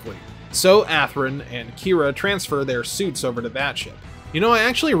specifically, so Athrun and Kira transfer their suits over to that ship. You know, I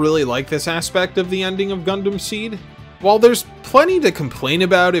actually really like this aspect of the ending of Gundam SEED. While there's plenty to complain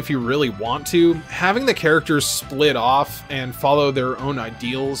about if you really want to, having the characters split off and follow their own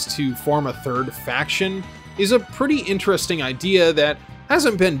ideals to form a third faction is a pretty interesting idea that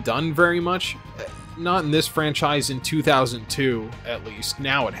hasn't been done very much. Not in this franchise in 2002, at least.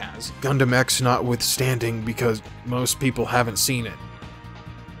 Now it has. Gundam X notwithstanding, because most people haven't seen it.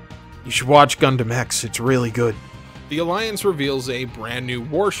 You should watch Gundam X, it's really good. The Alliance reveals a brand new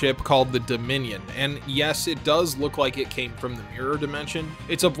warship called the Dominion, and yes, it does look like it came from the Mirror Dimension.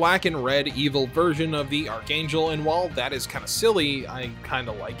 It's a black and red evil version of the Archangel, and while that is kind of silly, I kind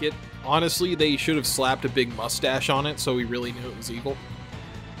of like it. Honestly, they should have slapped a big mustache on it so we really knew it was evil.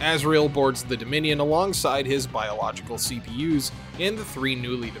 Azrael boards the Dominion alongside his biological CPUs and the 3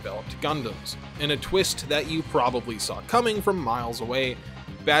 newly developed Gundams. In a twist that you probably saw coming from miles away,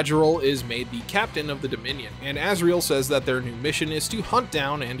 Badgerol is made the captain of the Dominion, and Azrael says that their new mission is to hunt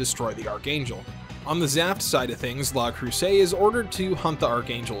down and destroy the Archangel. On the Zaft side of things, La Crusade is ordered to hunt the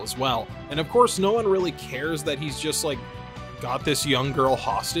Archangel as well, and of course no one really cares that he's just like got this young girl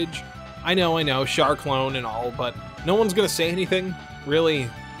hostage. I know, Char clone and all, but no one's gonna say anything, really.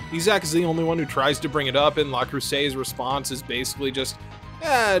 Izak is the only one who tries to bring it up, and La Crusade's response is basically just,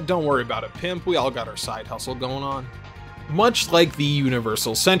 don't worry about it, pimp, we all got our side hustle going on. Much like the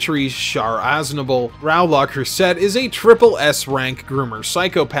Universal Sentry's Char Aznable, Rao La Crusade is a triple S rank groomer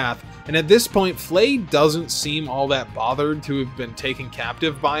psychopath, and at this point Flay doesn't seem all that bothered to have been taken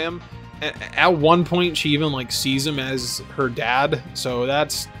captive by him. At one point she even like sees him as her dad, so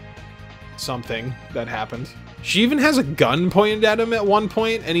that's something that happened. She even has a gun pointed at him at one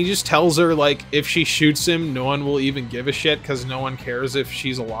point, and he just tells her like if she shoots him no one will even give a shit because no one cares if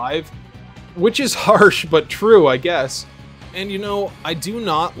she's alive. Which is harsh but true, I guess. And you know, I do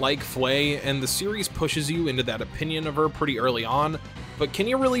not like Flay, and the series pushes you into that opinion of her pretty early on, but can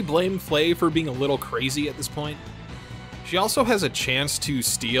you really blame Flay for being a little crazy at this point? She also has a chance to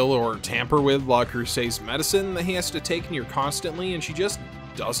steal or tamper with La Crusade's medicine that he has to take near constantly, and she just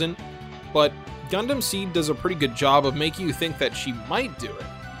doesn't. But Gundam SEED does a pretty good job of making you think that she might do it,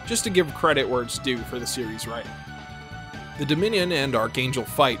 just to give credit where it's due for the series writing. The Dominion and Archangel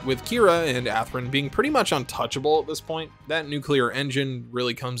fight, with Kira and Athrun being pretty much untouchable at this point. That nuclear engine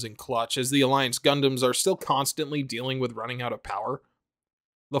really comes in clutch, as the Alliance Gundams are still constantly dealing with running out of power.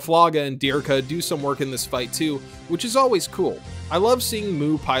 Laflaga and Dirka do some work in this fight too, which is always cool. I love seeing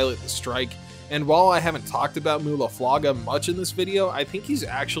Mu pilot the Strike, and while I haven't talked about Mu Laflaga much in this video, I think he's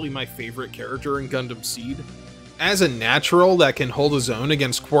actually my favorite character in Gundam SEED. As a natural that can hold his own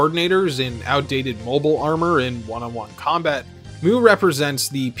against coordinators in outdated mobile armor in one-on-one combat, Mu represents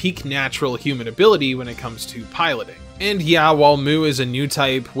the peak natural human ability when it comes to piloting. And yeah, while Mu is a new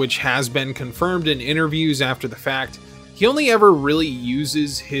type, which has been confirmed in interviews after the fact, he only ever really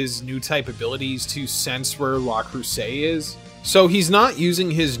uses his new type abilities to sense where La Crusade is. So he's not using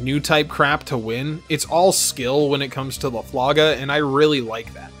his new type crap to win, it's all skill when it comes to Laflaga, and I really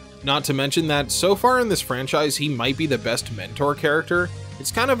like that. Not to mention that, so far in this franchise, he might be the best mentor character. It's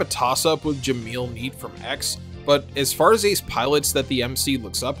kind of a toss-up with Jamil Neat from X, but as far as ace pilots that the MC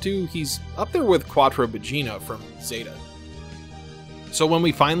looks up to, he's up there with Quattro Bagina from Zeta. So when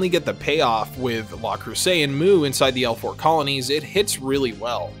we finally get the payoff with La Crusade and Mu inside the L4 colonies, it hits really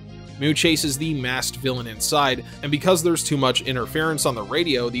well. Mu chases the masked villain inside, and because there's too much interference on the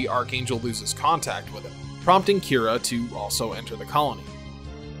radio, the Archangel loses contact with him, prompting Kira to also enter the colony.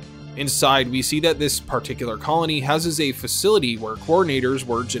 Inside, we see that this particular colony houses a facility where coordinators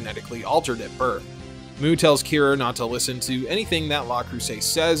were genetically altered at birth. Mu tells Kira not to listen to anything that La Crusade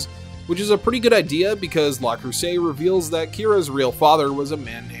says, which is a pretty good idea because La Crusade reveals that Kira's real father was a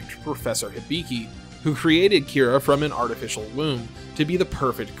man named Professor Hibiki, who created Kira from an artificial womb to be the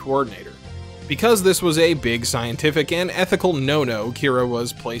perfect coordinator. Because this was a big scientific and ethical no-no, Kira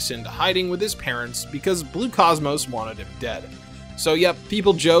was placed into hiding with his parents because Blue Cosmos wanted him dead. So yep,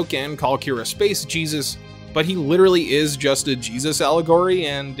 people joke and call Kira Space Jesus, but he literally is just a Jesus allegory,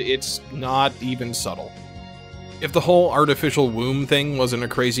 and it's not even subtle. If the whole artificial womb thing wasn't a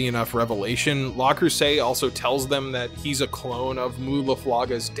crazy enough revelation, La Crusade also tells them that he's a clone of Mu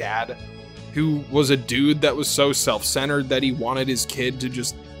Laflaga's dad, who was a dude that was so self-centered that he wanted his kid to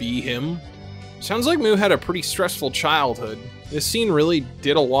just be him. Sounds like Mu had a pretty stressful childhood. This scene really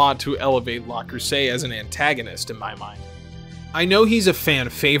did a lot to elevate La Crusade as an antagonist in my mind. I know he's a fan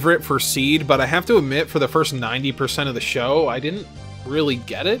favorite for SEED, but I have to admit for the first 90% of the show, I didn't really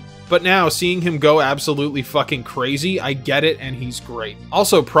get it. But now, seeing him go absolutely fucking crazy, I get it and he's great.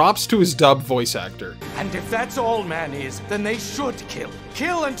 Also, props to his dubbed voice actor. And if that's all man is, then they should kill.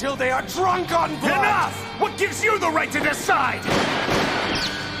 Kill until they are drunk on blood! Enough! What gives you the right to decide?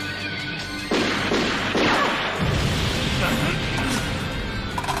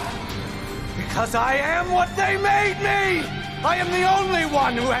 Because I am what they made me! I am the only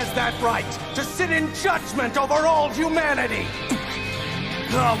one who has that right to sit in judgment over all humanity!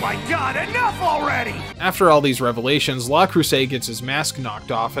 Oh my god, enough already! After all these revelations, Le Creuset gets his mask knocked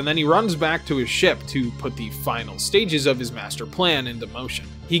off, and then he runs back to his ship to put the final stages of his master plan into motion.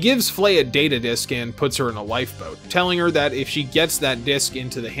 He gives Flay a data disk and puts her in a lifeboat, telling her that if she gets that disk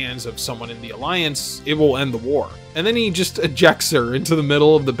into the hands of someone in the Alliance, it will end the war. And then he just ejects her into the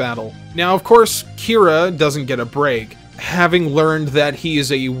middle of the battle. Now, of course, Kira doesn't get a break, having learned that he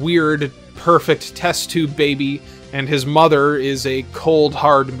is a weird, perfect test tube baby, and his mother is a cold,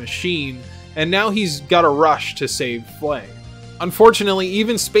 hard machine, and now he's got to rush to save Flay. Unfortunately,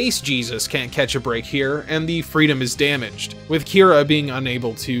 even Space Jesus can't catch a break here, and the Freedom is damaged, with Kira being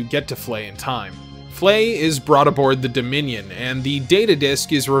unable to get to Flay in time. Flay is brought aboard the Dominion, and the data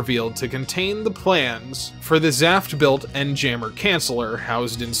disk is revealed to contain the plans for the Zaft-built N-Jammer Canceller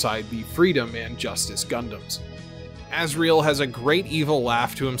housed inside the Freedom and Justice Gundams. Asriel has a great evil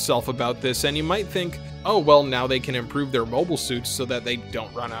laugh to himself about this, and you might think, oh well, now they can improve their mobile suits so that they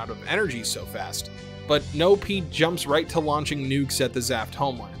don't run out of energy so fast. But nope, he jumps right to launching nukes at the Zaft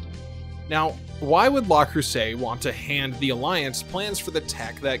homeland. Now, why would Le Creuset want to hand the Alliance plans for the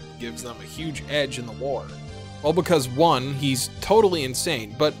tech that gives them a huge edge in the war? Well, because one, he's totally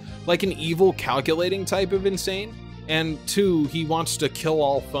insane, but like an evil calculating type of insane, and two, he wants to kill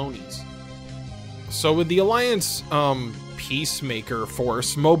all phonies. So with the Alliance, Peacemaker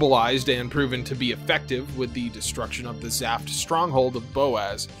force mobilized and proven to be effective with the destruction of the Zaft stronghold of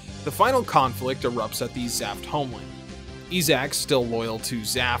Boaz, the final conflict erupts at the Zaft homeland. Izak, still loyal to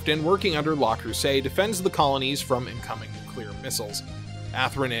Zaft and working under Le Creuset, defends the colonies from incoming nuclear missiles.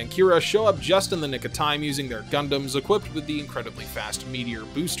 Athrun and Kira show up just in the nick of time using their Gundams equipped with the incredibly fast Meteor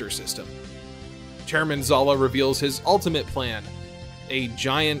booster system. Chairman Zala reveals his ultimate plan, a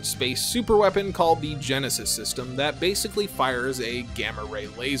giant space superweapon called the Genesis system that basically fires a gamma ray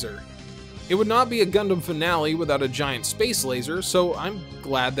laser. It would not be a Gundam finale without a giant space laser, so I'm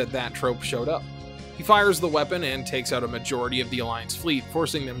glad that that trope showed up. He fires the weapon and takes out a majority of the Alliance fleet,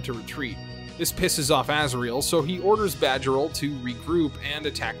 forcing them to retreat. This pisses off Asriel, so he orders Badgeril to regroup and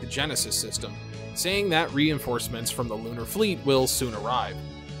attack the Genesis system, saying that reinforcements from the lunar fleet will soon arrive.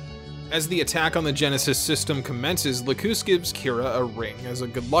 As the attack on the Genesis system commences, Lacus gives Kira a ring as a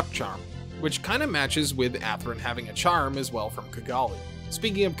good luck charm, which kinda matches with Athrun having a charm as well from Kigali.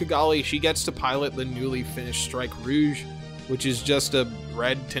 Speaking of Kigali, she gets to pilot the newly finished Strike Rouge, which is just a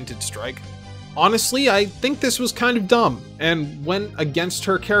red-tinted strike. Honestly, I think this was kind of dumb, and went against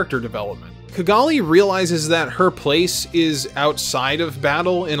her character development. Kigali realizes that her place is outside of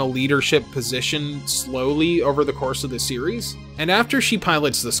battle in a leadership position slowly over the course of the series, and after she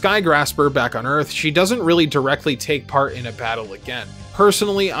pilots the Skygrasper back on Earth, she doesn't really directly take part in a battle again.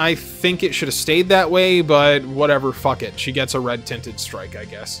 Personally, I think it should have stayed that way, but whatever, fuck it. She gets a red-tinted strike, I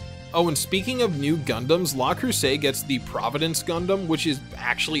guess. Oh, and speaking of new Gundams, Le Creuset gets the Providence Gundam, which is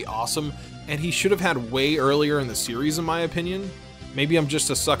actually awesome, and he should have had way earlier in the series in my opinion. Maybe I'm just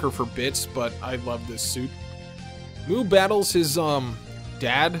a sucker for bits, but I love this suit. Mu battles his,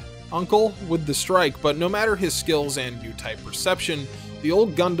 uncle with the strike, but no matter his skills and new type perception, the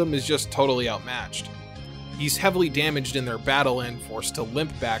old Gundam is just totally outmatched. He's heavily damaged in their battle and forced to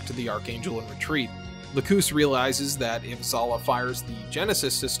limp back to the Archangel in retreat. Lacus realizes that if Zala fires the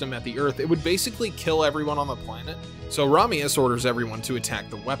Genesis system at the Earth, it would basically kill everyone on the planet, so Ramius orders everyone to attack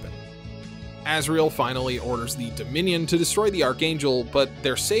the weapon. Asriel finally orders the Dominion to destroy the Archangel, but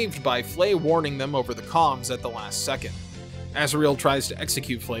they're saved by Flay warning them over the comms at the last second. Asriel tries to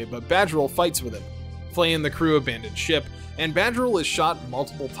execute Flay, but Badgeril fights with him. Flay and the crew abandon ship, and Badgeril is shot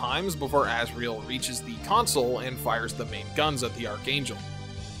multiple times before Asriel reaches the console and fires the main guns at the Archangel.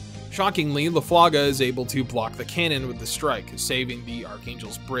 Shockingly, Laflaga is able to block the cannon with the strike, saving the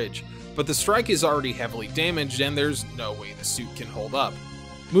Archangel's bridge, but the strike is already heavily damaged and there's no way the suit can hold up.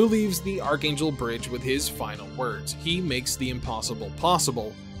 Mu leaves the Archangel bridge with his final words. He makes the impossible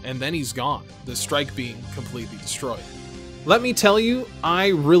possible, and then he's gone, the strike being completely destroyed. Let me tell you, I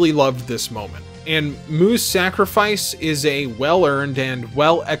really loved this moment, and Mu's sacrifice is a well-earned and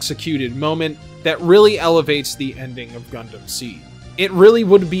well-executed moment that really elevates the ending of Gundam SEED. It really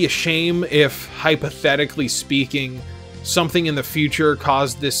would be a shame if, hypothetically speaking, something in the future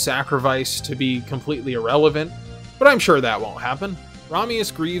caused this sacrifice to be completely irrelevant, but I'm sure that won't happen.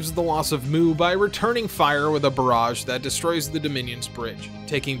 Ramius grieves the loss of Mu by returning fire with a barrage that destroys the Dominion's bridge,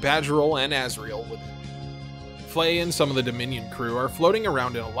 taking Badgeril and Asriel with it. Flay and some of the Dominion crew are floating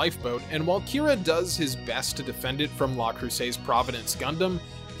around in a lifeboat, and while Kira does his best to defend it from Le Creuset's Providence Gundam,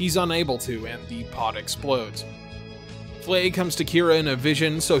 he's unable to, and the pod explodes. Flay comes to Kira in a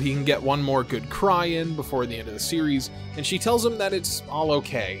vision so he can get one more good cry in before the end of the series, and she tells him that it's all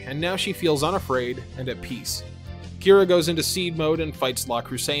okay, and now she feels unafraid and at peace. Kira goes into Seed mode and fights La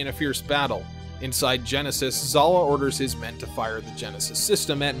Crusade in a fierce battle. Inside Genesis, Zala orders his men to fire the Genesis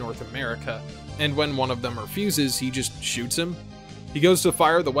system at North America, and when one of them refuses, he just shoots him. He goes to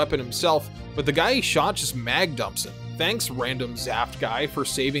fire the weapon himself, but the guy he shot just mag dumps him. Thanks, random zapped guy, for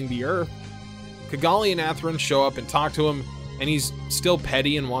saving the Earth. Kigali and Athrun show up and talk to him, and he's still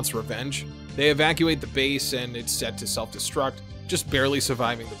petty and wants revenge. They evacuate the base, and it's set to self-destruct, just barely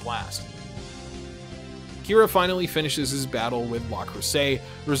surviving the blast. Kira finally finishes his battle with La Crusade,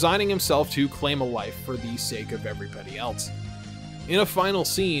 resigning himself to claim a life for the sake of everybody else. In a final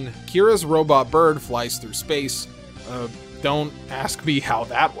scene, Kira's robot bird flies through space, don't ask me how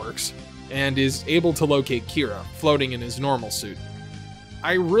that works, and is able to locate Kira, floating in his normal suit.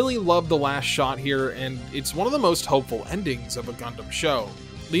 I really love the last shot here, and it's one of the most hopeful endings of a Gundam show,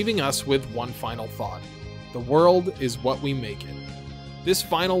 leaving us with one final thought. The world is what we make it. This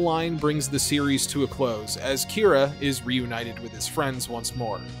final line brings the series to a close, as Kira is reunited with his friends once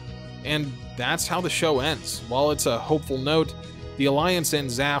more. And that's how the show ends. While it's a hopeful note, the Alliance and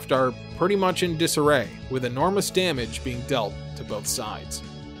Zaft are pretty much in disarray, with enormous damage being dealt to both sides.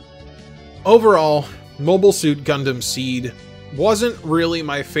 Overall, Mobile Suit Gundam SEED wasn't really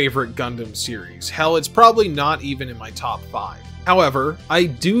my favorite Gundam series. Hell, it's probably not even in my top 5. However, I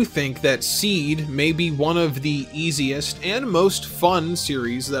do think that SEED may be one of the easiest and most fun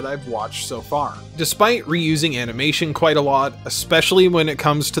series that I've watched so far. Despite reusing animation quite a lot, especially when it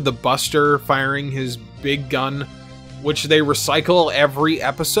comes to the Buster firing his big gun, which they recycle every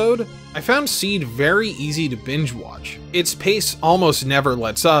episode, I found SEED very easy to binge watch. Its pace almost never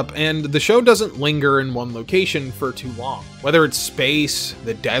lets up, and the show doesn't linger in one location for too long. Whether it's space,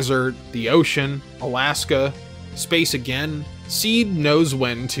 the desert, the ocean, Alaska, space again, SEED knows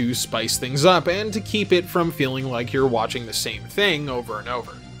when to spice things up and to keep it from feeling like you're watching the same thing over and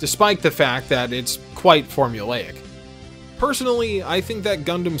over, despite the fact that it's quite formulaic. Personally, I think that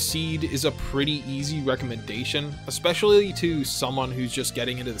Gundam SEED is a pretty easy recommendation, especially to someone who's just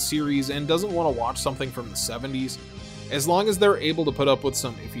getting into the series and doesn't want to watch something from the 70s, as long as they're able to put up with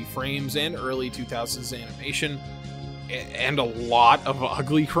some iffy frames and early 2000s animation, and a lot of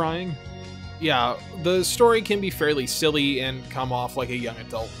ugly crying. Yeah, the story can be fairly silly and come off like a young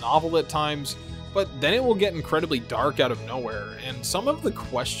adult novel at times, but then it will get incredibly dark out of nowhere, and some of the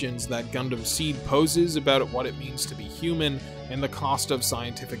questions that Gundam SEED poses about what it means to be human and the cost of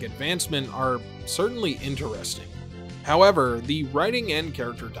scientific advancement are certainly interesting. However, the writing and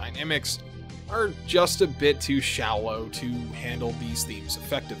character dynamics are just a bit too shallow to handle these themes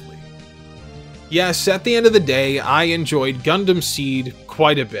effectively. Yes, at the end of the day, I enjoyed Gundam SEED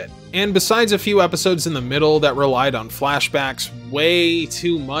quite a bit. And besides a few episodes in the middle that relied on flashbacks way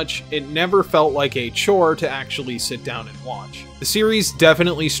too much, it never felt like a chore to actually sit down and watch. The series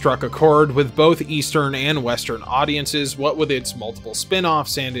definitely struck a chord with both Eastern and Western audiences, what with its multiple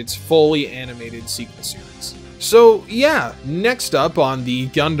spin-offs and its fully animated sequel series. So yeah, next up on the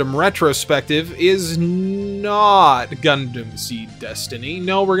Gundam Retrospective is not Gundam SEED Destiny.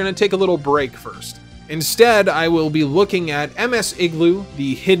 No, we're gonna take a little break first. Instead, I will be looking at MS Igloo,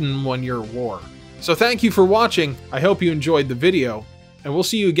 the Hidden One-Year War. So thank you for watching, I hope you enjoyed the video, and we'll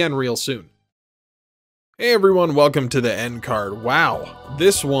see you again real soon. Hey everyone, welcome to the end card. Wow,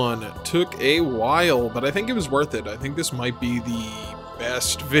 this one took a while, but I think it was worth it. I think this might be the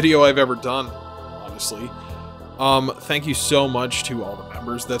best video I've ever done, honestly. Thank you so much to all the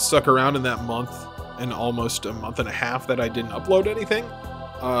members that stuck around in that month and almost a month and a half that I didn't upload anything.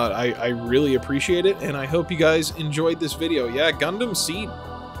 I really appreciate it, and I hope you guys enjoyed this video. Yeah, Gundam SEED.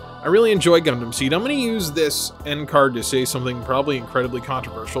 I really enjoy Gundam SEED. I'm going to use this end card to say something probably incredibly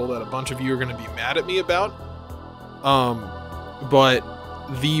controversial that a bunch of you are going to be mad at me about. But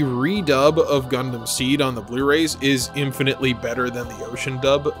the redub of Gundam SEED on the Blu-rays is infinitely better than the Ocean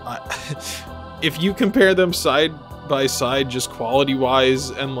dub. If you compare them side by side, just quality-wise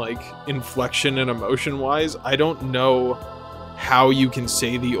and like inflection and emotion-wise, I don't know how you can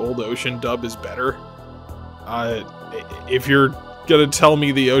say the old Ocean dub is better. If you're gonna tell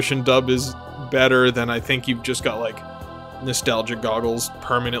me the Ocean dub is better, then I think you've just got like nostalgia goggles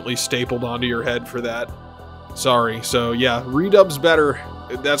permanently stapled onto your head for that. Sorry. So yeah, redub's better.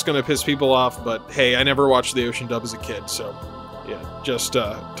 That's gonna piss people off, but hey, I never watched the Ocean dub as a kid, so yeah, just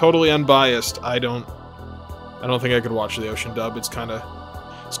totally unbiased. I don't think I could watch the Ocean dub. It's kind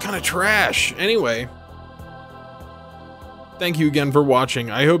of trash. Anyway, thank you again for watching.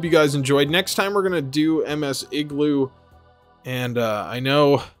 I hope you guys enjoyed. Next time we're gonna do MS Igloo, and I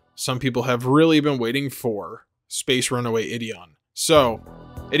know some people have really been waiting for Space Runaway Ideon. So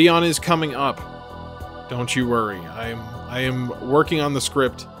Ideon is coming up. Don't you worry. I am working on the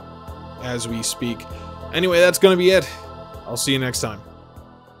script, as we speak. Anyway, that's going to be it. I'll see you next time.